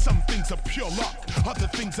 G. Some things are pure luck. Other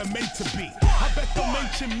things are meant to be. I bet they'll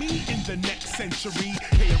mention me in the next century.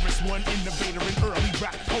 KRS-One innovator in early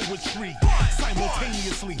rap poetry.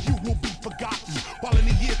 Simultaneously, you will be forgotten. While in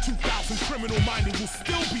the year 2000, criminal-minded will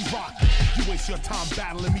still be rocking. You waste your time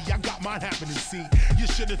battling me, I got mine happening, see. You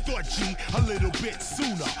should have thought, G, a little bit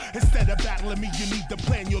sooner. Instead of battling me, you need to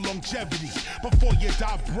plan your longevity. Before you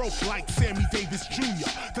die broke like Sammy Davis Jr.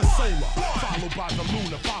 The solar, followed by the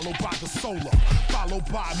lunar, followed by the solar, followed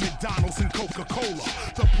by McDonald's and Coca-Cola.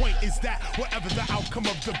 The point is that whatever the outcome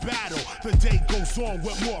of the battle, the day goes on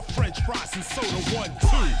with more French fries and soda. 1,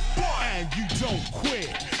 2, and you don't quit.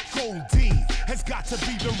 Goldie has got to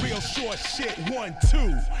be the real short shit. 1,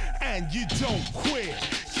 2, and you don't quit.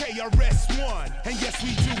 KRS-One, and yes,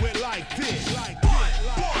 we do it like this. Like this,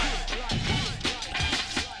 like this, like this.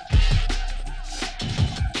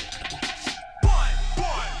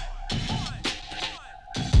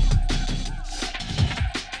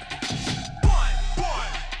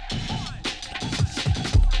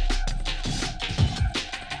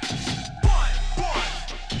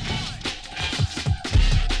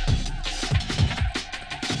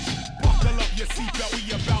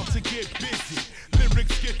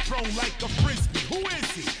 Like a frisbee, who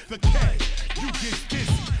is he? The K, you get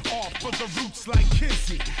dizzy. Off for the roots like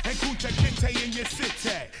Kizzy and Kunta Kinte in your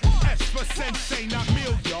city. S for sensei, not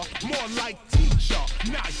Milia, more like teacher.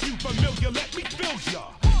 Not you familiar, let me feel ya.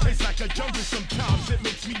 It's like a jungle sometimes, it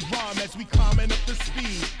makes me rhyme as we climbing up the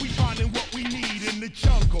speed. We finding what we need in the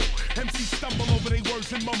jungle. MCs stumble over their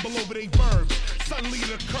words and mumble over their verbs. Suddenly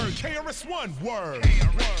it occurred, KRS-One, word.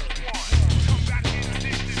 KRS-One, come back in the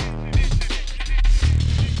distance.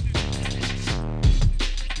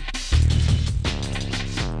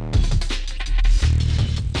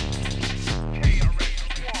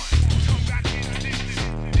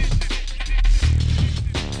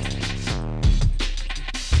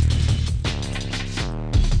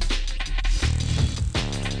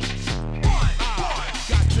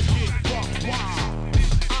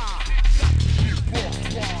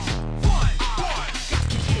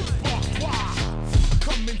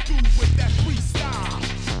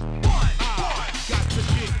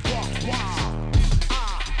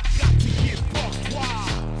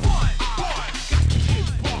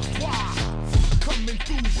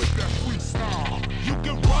 With that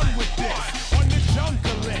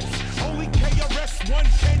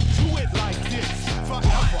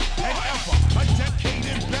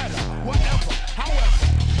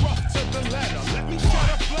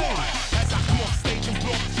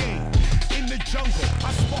jungle.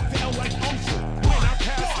 I spark the L like uncle. When I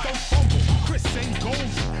pass, don't fumble. Chris ain't golden.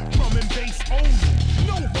 Drum and bass only.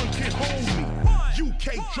 No one can hold me.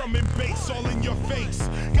 UK drum and bass all in your face.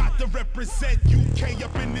 Got to represent UK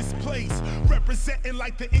up in this place. Representing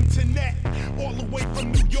like the internet. All the way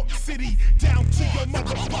from New York City down to your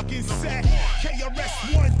motherfucking set.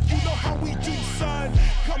 KRS-One, you know how we do, son.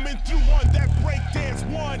 Coming through on that breakdance.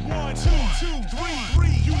 1, 1, 2, 2, 3.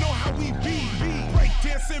 You know how we be.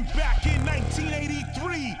 Breakdancing back in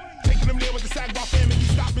 1983. Taking them there with the Sagbar family. You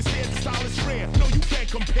stop and stare, the style is rare. No, you can't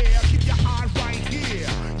compare. Keep your eye right here.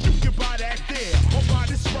 You can buy that there, or buy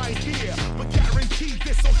this right here. But guaranteed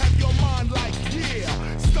this'll have your mind like, yeah.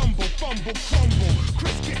 Stumble, fumble, crumble.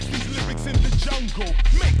 Chris gets these lyrics in the jungle.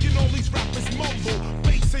 Making all these rappers mumble.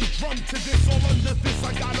 Bass and drum to this, all under this.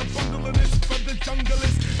 I got a bundle of this for the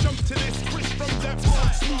junglers. Jump to this, Chris from that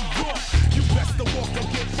Bronx, New York. You best to walk or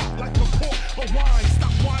get popped like a cork. But wine,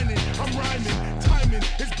 stop whining, I'm rhyming. Timing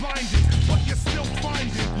is blinding, but you're still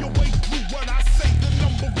finding your way through what I say. The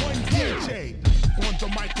 #1 DJ on the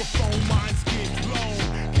microphone, minds get blown.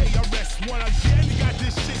 KRS-One again, you got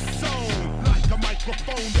this shit sewn like a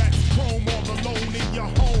microphone that's chrome all alone in your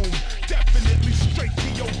home. Definitely straight to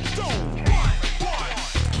your dome.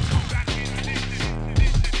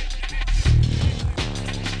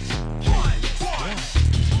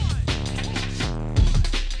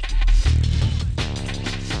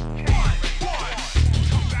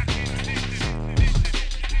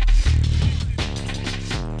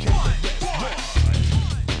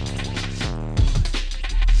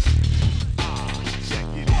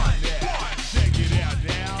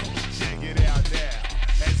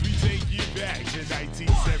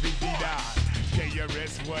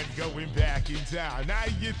 Going back in town. Now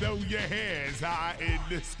you throw your hands high in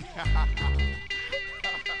the sky.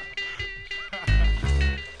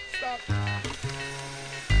 Stop.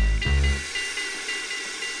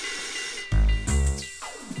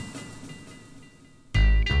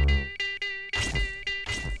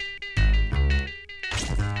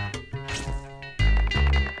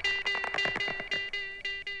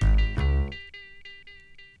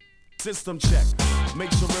 System check.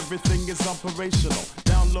 Make sure everything is operational.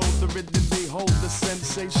 Download the rhythm, behold the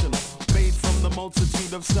sensational. Made from the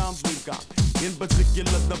multitude of sounds we've got. In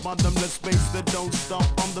particular, the bottomless bass that don't stop.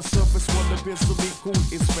 On the surface, what appears to be cool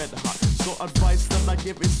is red hot. So advice that I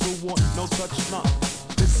give is to want no touch not.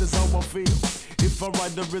 This is how I feel. If I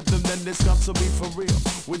write the rhythm, then it's got to be for real.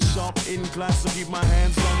 With sharp in class to keep my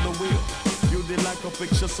hands on the wheel. Beauty like a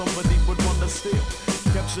picture somebody would wanna steal.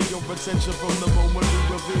 Capture your attention from the moment we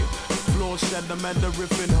reveal. Floor shatter, matter,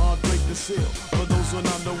 riffing hard, break the seal. For those who are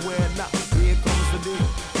not aware, now here comes the deal.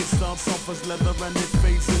 It starts off as leather and it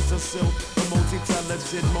fades into silk. A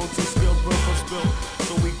multi-talented, multi-skilled, purpose-built.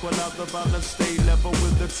 So equal out the balance, stay level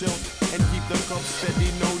with the tilt. And keep the cup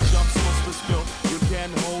steady, no jumps must be spilled. You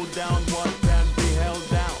can hold down what can be held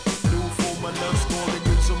down. New formulas calling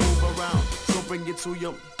you to move around. So bring it to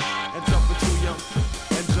you, and jump it to you,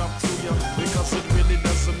 and jump to you. Because it really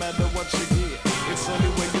doesn't matter what you hear. It's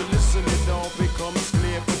only when you listen it all becomes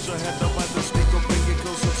clear. Put your head up at the speaker, bring it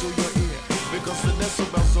closer to your ear. Because the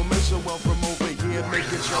decibels don't measure well from over here.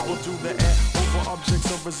 Make it travel through the air over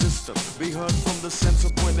objects of resistance. Be heard from the center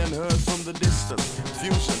point and heard from the distance.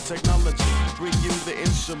 Fusion technology, bring you the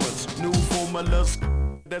instruments. New formulas,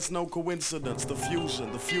 that's no coincidence. The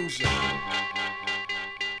fusion, the fusion.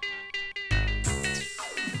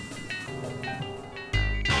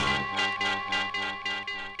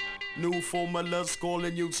 New formulas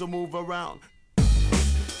calling you to move around.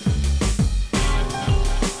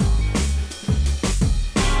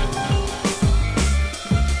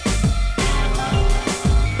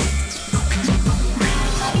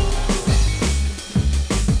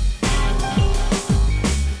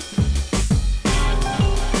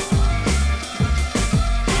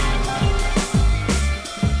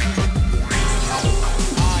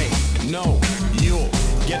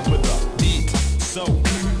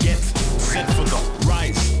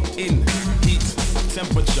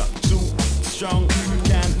 Temperature too strong,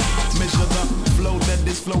 can't measure the flow that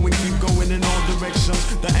is flowing, keep going in all directions.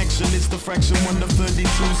 The action is the fraction 1 of 32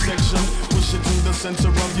 section. Push it to the center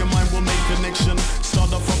of your mind, will make connection.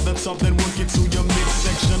 Start off the top, then work it to your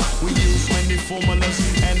midsection. We use many formulas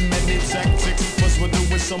and many tactics. First we're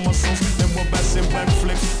doing somersaults, then we're passing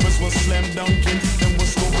backflips. First we're slam dunking, then we're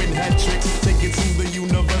scoring hat tricks. Take it to the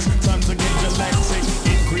universe, time to get galactic.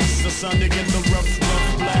 Increase the sound, you get the rough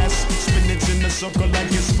blast. Spin it in the circle like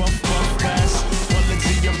it's puff pass.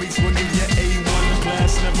 Quality of beats will give you A1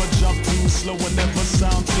 class. Never jump too slow and never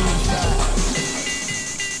sound too fast.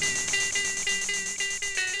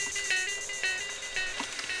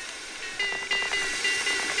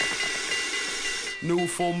 New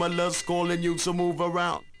formulas calling you to move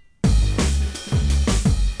around.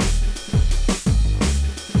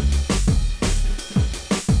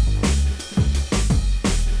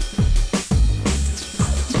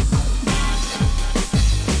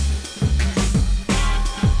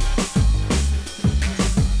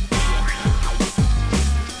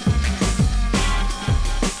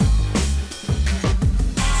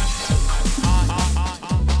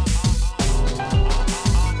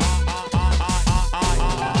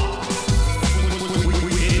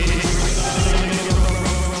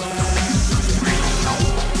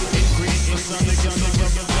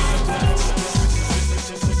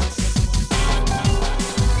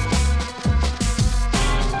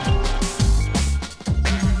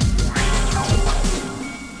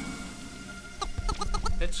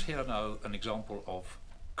 Let's hear now an example of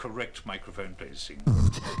correct microphone placing.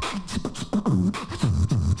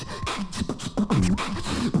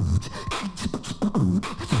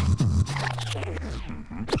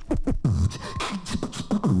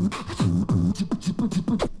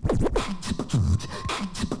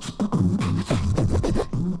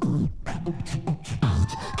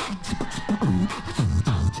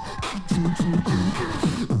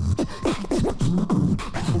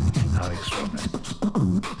 How extraordinary.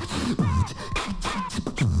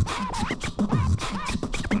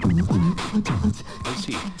 I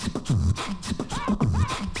see.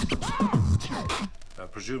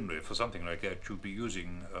 Presumably, for something like that, you'd be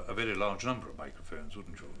using a very large number of microphones,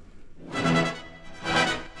 wouldn't you?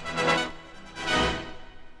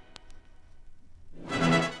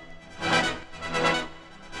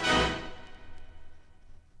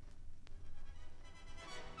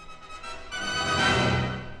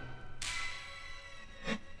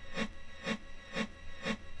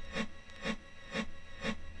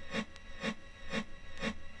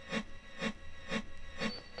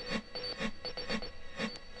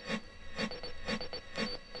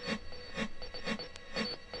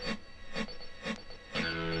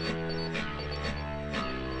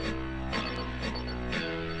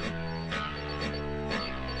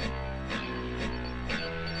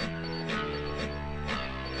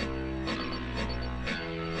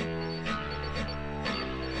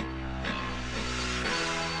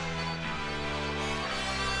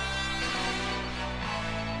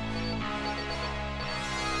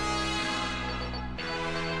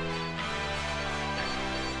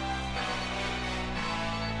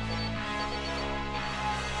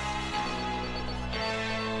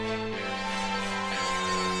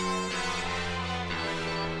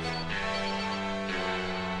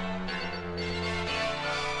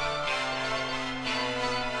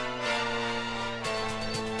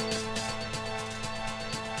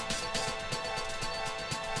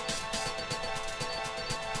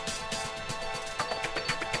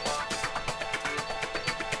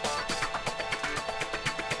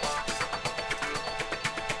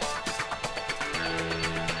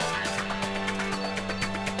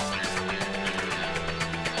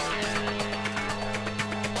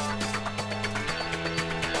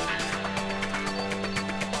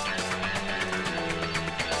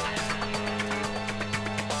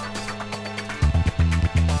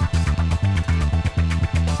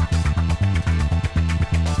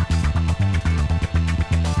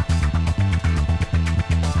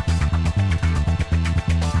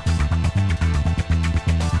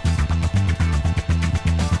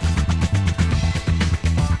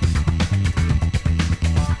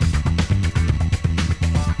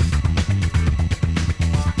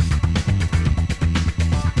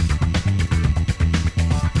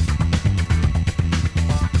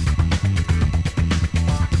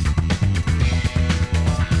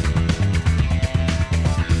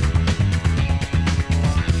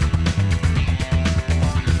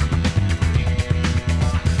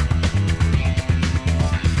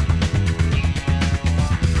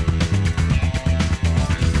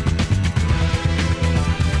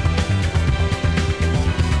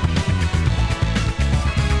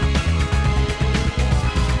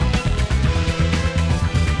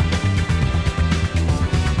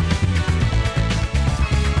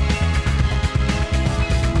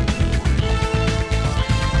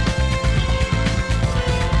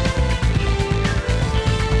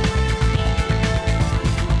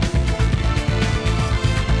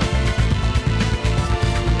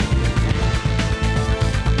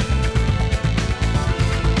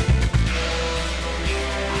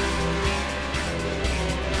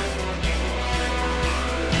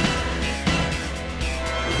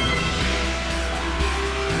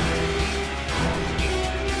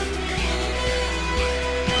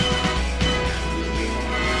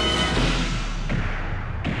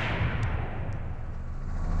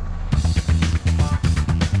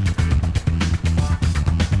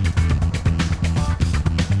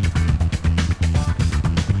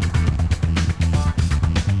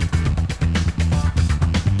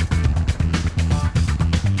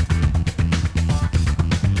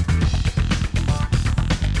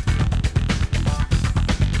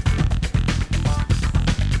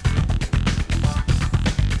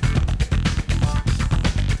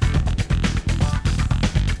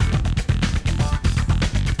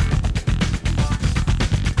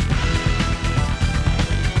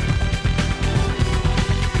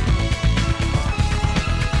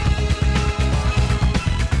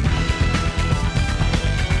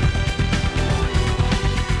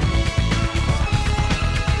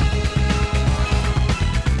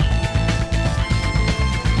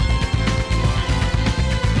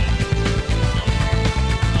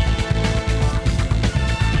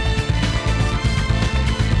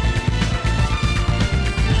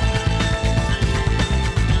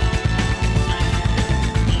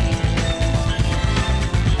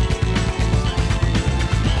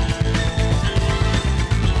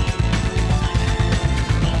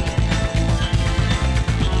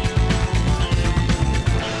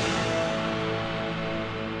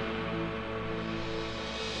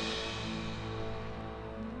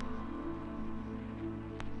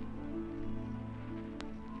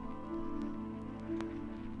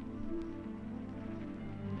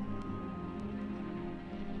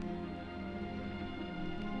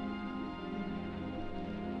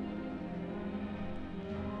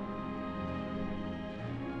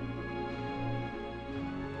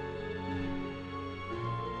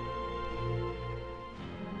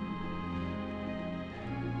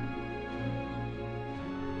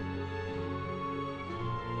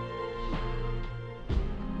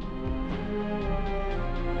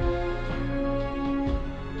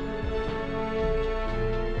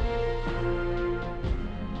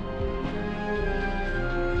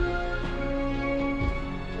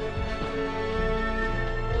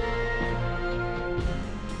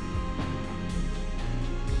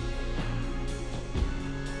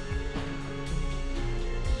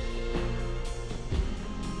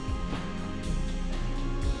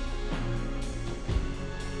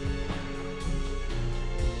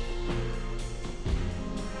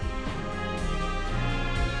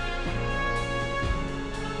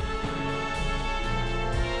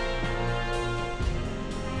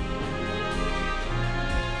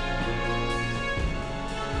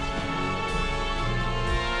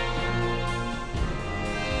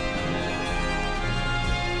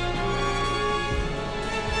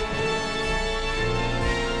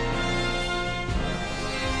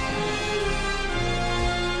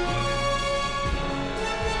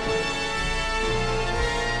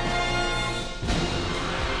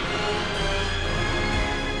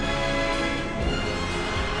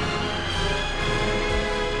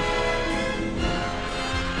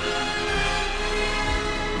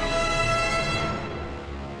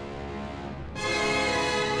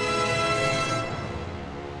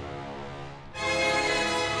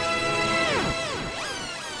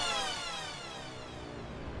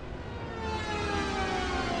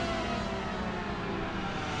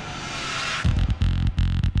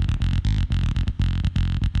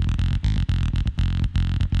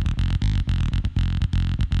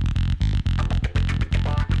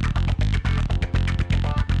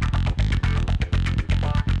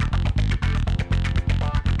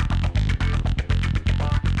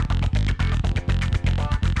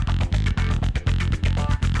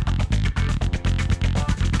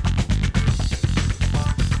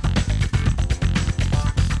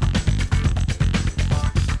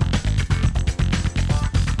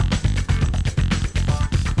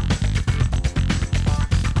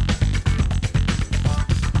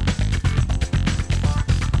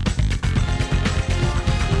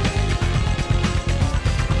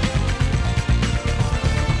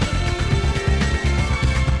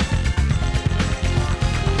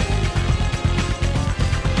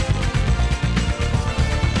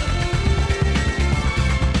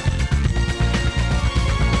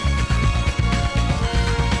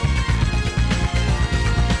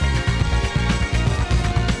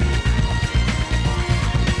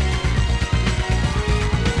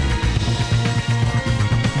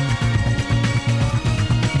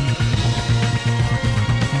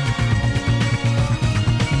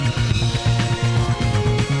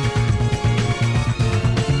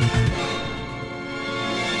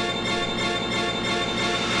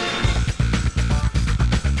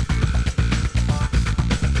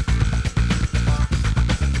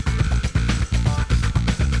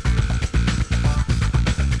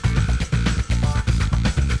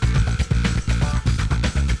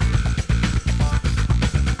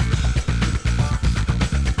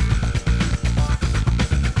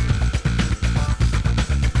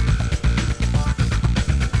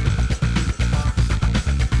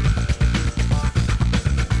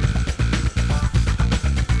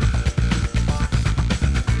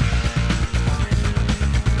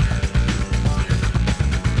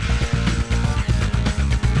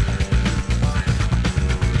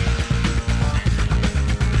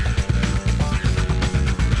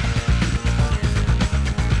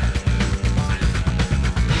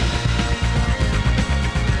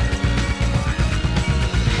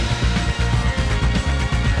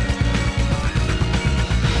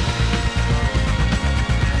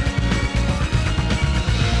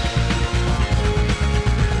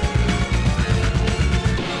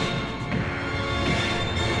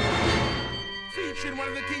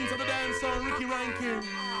 Ricky Rankin.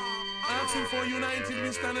 Asking for united,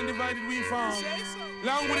 we stand and divided, we fall.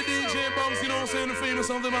 Long with the DJ Bugs, you know, saying the famous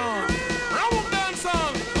of them all. Round up dance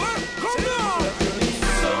song, come down.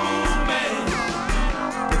 So bad,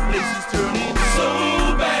 the place is turning so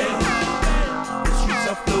bad. The streets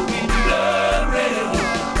are flowing blood red.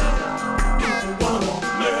 People wanna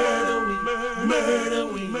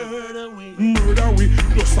murder we.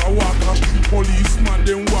 Just a walk a street policeman,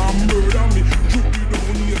 them want murder me. Juke me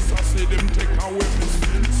down, yes, I say them take away me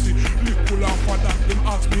fancy. Little after that, them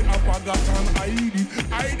ask me if I got an ID.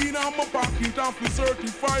 ID now my pocket off to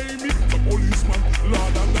certify me. The policeman,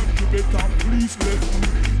 Lord, I got you better, please let me.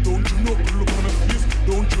 Don't you know, look on my face,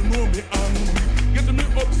 don't you know me angry? Getting me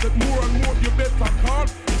upset more and more, you better call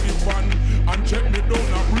for the van and check me down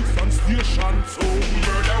at Brixton Station. So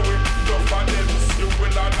murder we, just for them, see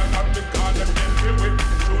well, I have me call them everywhere.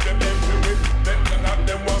 Show them everywhere, then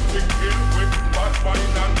them want to kill with bad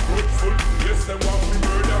mind and truthful. Yes, they want me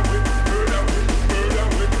murder with.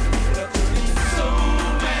 That's turning so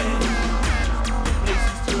bad. The place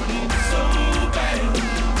is turning so bad.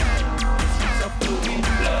 The streets are flowing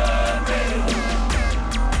blood red.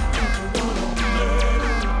 People wanna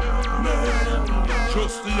murder.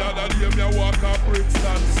 Just the other day, me a walk up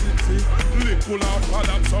Brixton City. Little after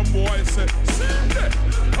that, some boy say, see them,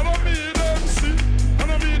 and I mean them see, and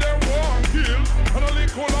I mean them want kill, and a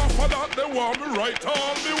little after that, they want me right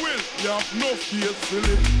on me will. You have no fear,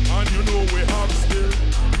 silly, and you know we have still.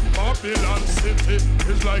 Babylon City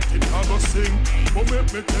is like it have a sing. But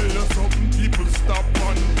let me tell you something, people stop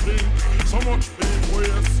and think. So much pain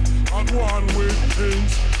waste, and one way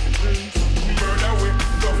things. Murder we,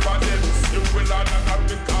 just for them, you will not have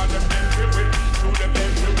to call them everywhere. Shoot them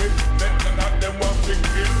everywhere, let them want to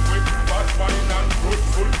kill with. Bad mind and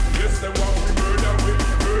truthful, yes they want to murder we.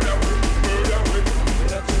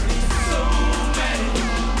 That's turning so bad.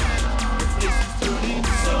 The place is turning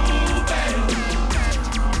so bad.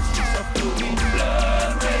 The streets are flowing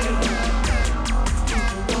blood red.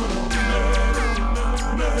 People wanna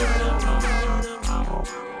murder.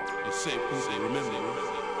 Say,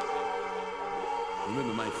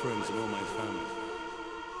 remember my friends and all my family.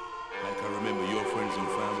 Like I remember your friends and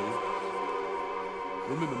family.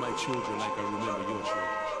 Remember my children like I remember your children.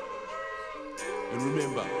 And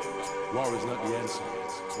remember, war is not the answer,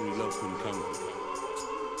 only love can conquer.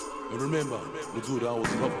 And remember, the good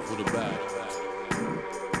always cover for the bad.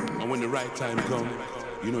 And when the right time comes,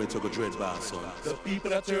 you know it took a dread bar, son. The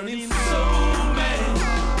people are turning so bad.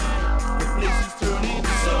 The place is turning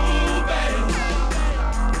so bad.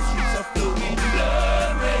 The streets are flowing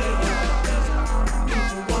blood red.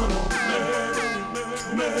 People wanna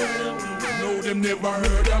murder. No, them never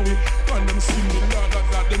heard of me. When them see me, Lord of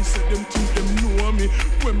God, them say them think them know me.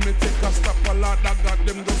 When me take a stop, a Lord of God,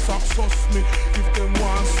 them just sus me. If them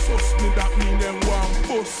want sus me, that mean them want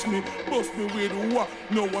bust me. Bust me with what?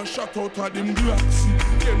 No one shot out of them blocks.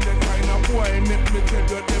 Them the kind of boy make me tell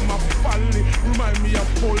you them a folly. Remind me of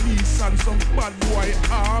police and some bad boy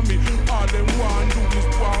army. All them want do is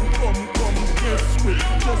want come guess me.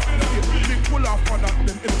 Just big pull off for that,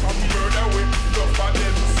 them if I murder with. Just for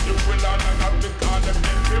them, you will not have to call them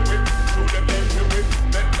everywhere. Shoot them everywhere,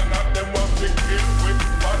 let them want to kill with.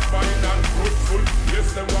 Bad mind and truthful, yes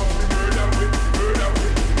they want to murder with.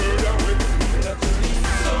 That's turning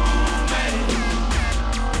so bad.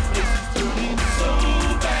 The place is turning so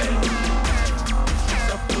bad. The streets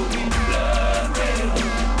are flowing blood red.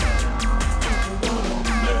 People wanna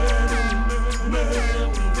murder.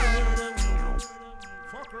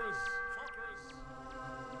 Fuckers.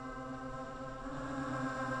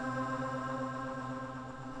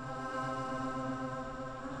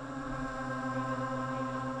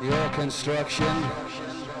 Your construction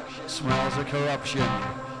smells of corruption.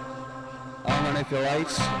 I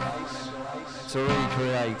manipulate to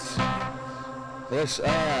recreate. This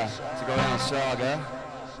air to go down saga.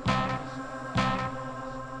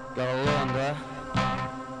 Gotta launder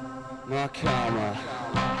my camera.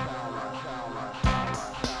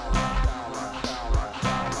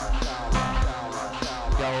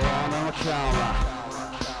 Gotta launder my camera.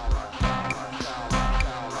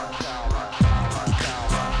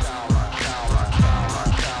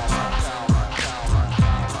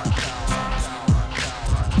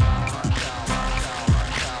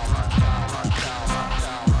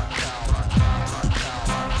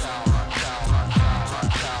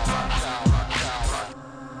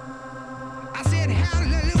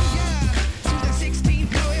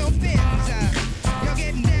 You're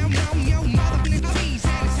getting down on your mother, please,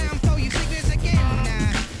 and it's time for your sickness again.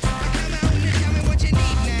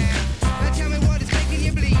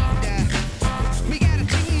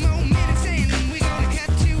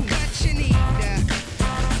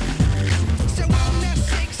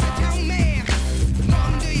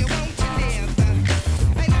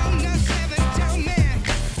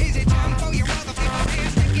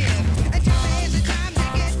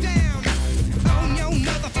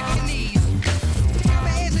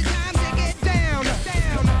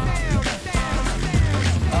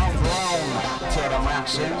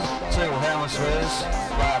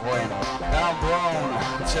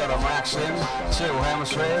 two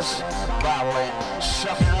hemispheres battling,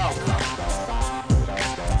 sucking up.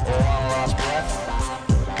 One last breath.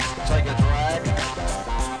 Take a drag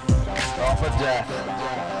off of death.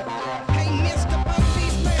 Hey, Mr.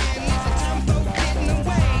 Policeman, is it time for getting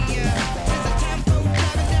away? Is it time for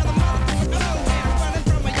driving down the motherfucking road and running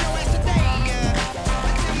from your ass today?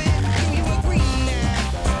 Tell me, do you agree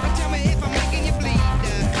now? Tell me if I'm making you bleed.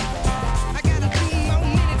 I got a 2 more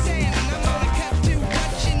minutes and I'm gonna cut to what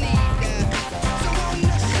you need. So on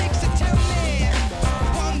the 6, tell me,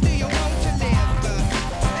 one, do you want to live?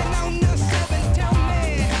 And on the 7, tell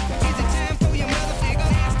me, is it time for your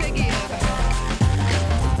motherfucking ass to give?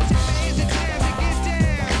 Is it time to get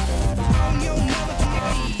down on your motherfucking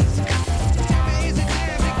knees? Tell me, is it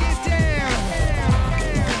time to get down?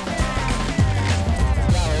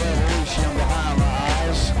 Got a revolution behind my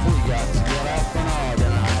eyes. We got to get up and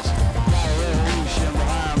organize. Got a revolution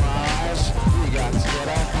behind my eyes. We got to get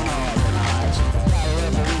up and organize. Got a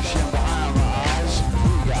revolution behind my eyes.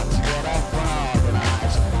 We got to get up and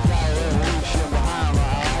organize. Got a revolution behind my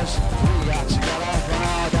eyes. We got to get up and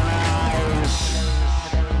organize.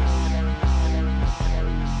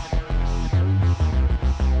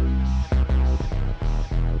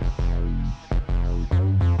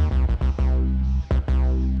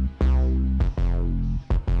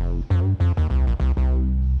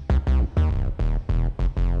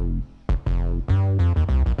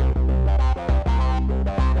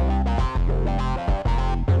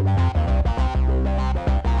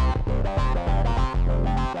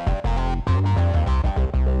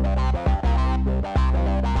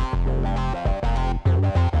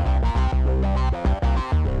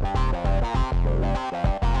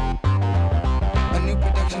 A new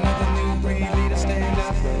production of the new breed, leader stand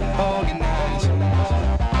up, organize.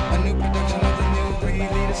 A new production of the new breed,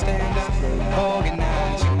 leader stand up,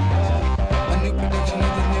 organize. A new production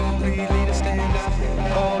of the new breed, leader stand up,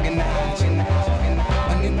 organize. A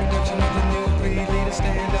new production of the new breed, leader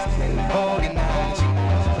stand up, organize.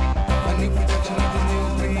 A new production of the new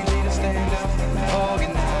breed, leader stand up,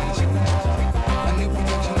 organize. A new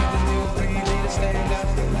production of the new breed, leader stand up,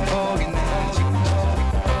 organize.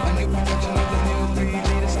 A new production of the new breed, leader stand up, organize. A new production of the new breed,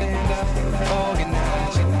 leader stand up,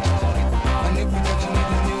 organize. A new production of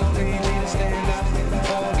the new breed, leader stand up,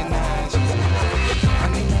 organize.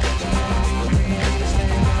 A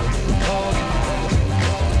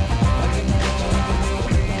new production of the new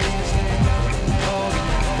breed, leader stand up, organize.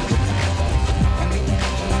 A new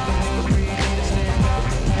production of the new breed, leader stand up,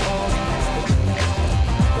 organize.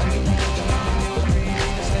 A new production of the new breed,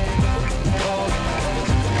 leader stand up, organize.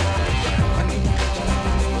 A new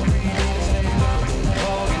production of the new breed, leader stand up,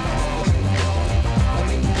 organize. A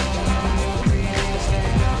new production of the new breed, leader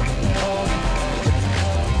stand up, organize.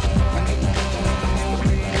 A new production of the new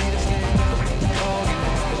breed, leader stand up, organize.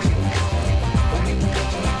 A new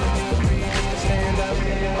production of the new breed, leader stand up,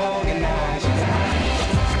 organize.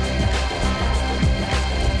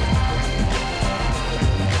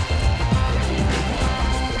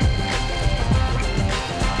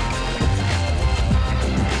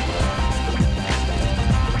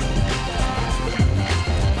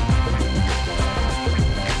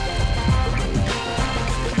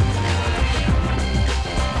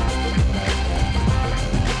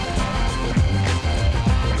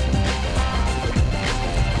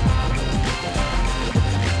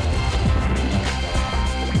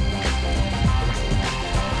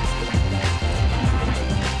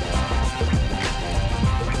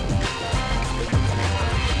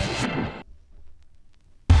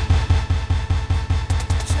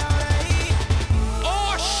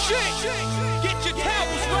 Oh shit! Get your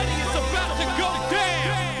towels ready, it's about to go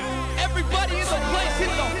down! Everybody in the place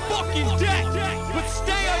hit the fucking deck! But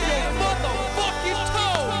stay on your motherfucking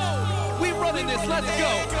toes! We running this, let's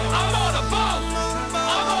go! I'm on a boat!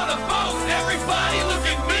 I'm on a boat! Everybody look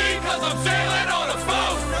at me, cause I'm sailing on a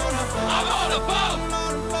boat! I'm on a boat!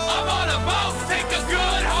 I'm on a boat! Take a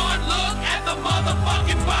good hard look at the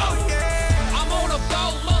motherfucking boat! I'm on a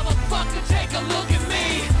boat, motherfucker, take a look at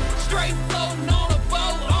me! Straight floating on a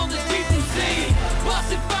boat on the deep blue sea.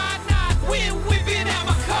 Bustin' 5-9, wind whipping out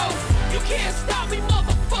my coat. You can't stop me,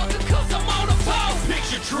 motherfucker, cause I'm on a boat.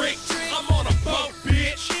 Picture trick, I'm on a boat,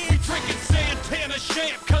 bitch. We drinking Santana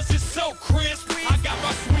champ, cause it's so crisp. I got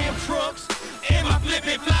my swim trunks and my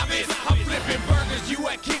flippin' floppies. I'm flipping burgers, you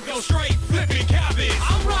at Kinko straight flipping cabbage.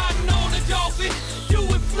 I'm riding on a dolphin,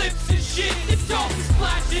 doing flips and shit. The dolphin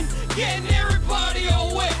splashing, getting everybody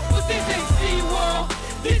all wet. But this ain't SeaWorld.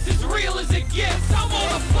 This is real as it gets. I'm on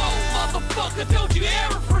a boat, motherfucker, don't you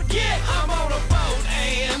ever forget. I'm on a boat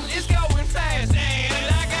and it's going fast and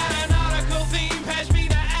I got a nautical theme, pass me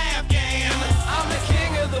the Afghan. I'm the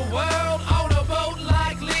king of the world on a boat.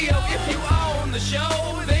 show.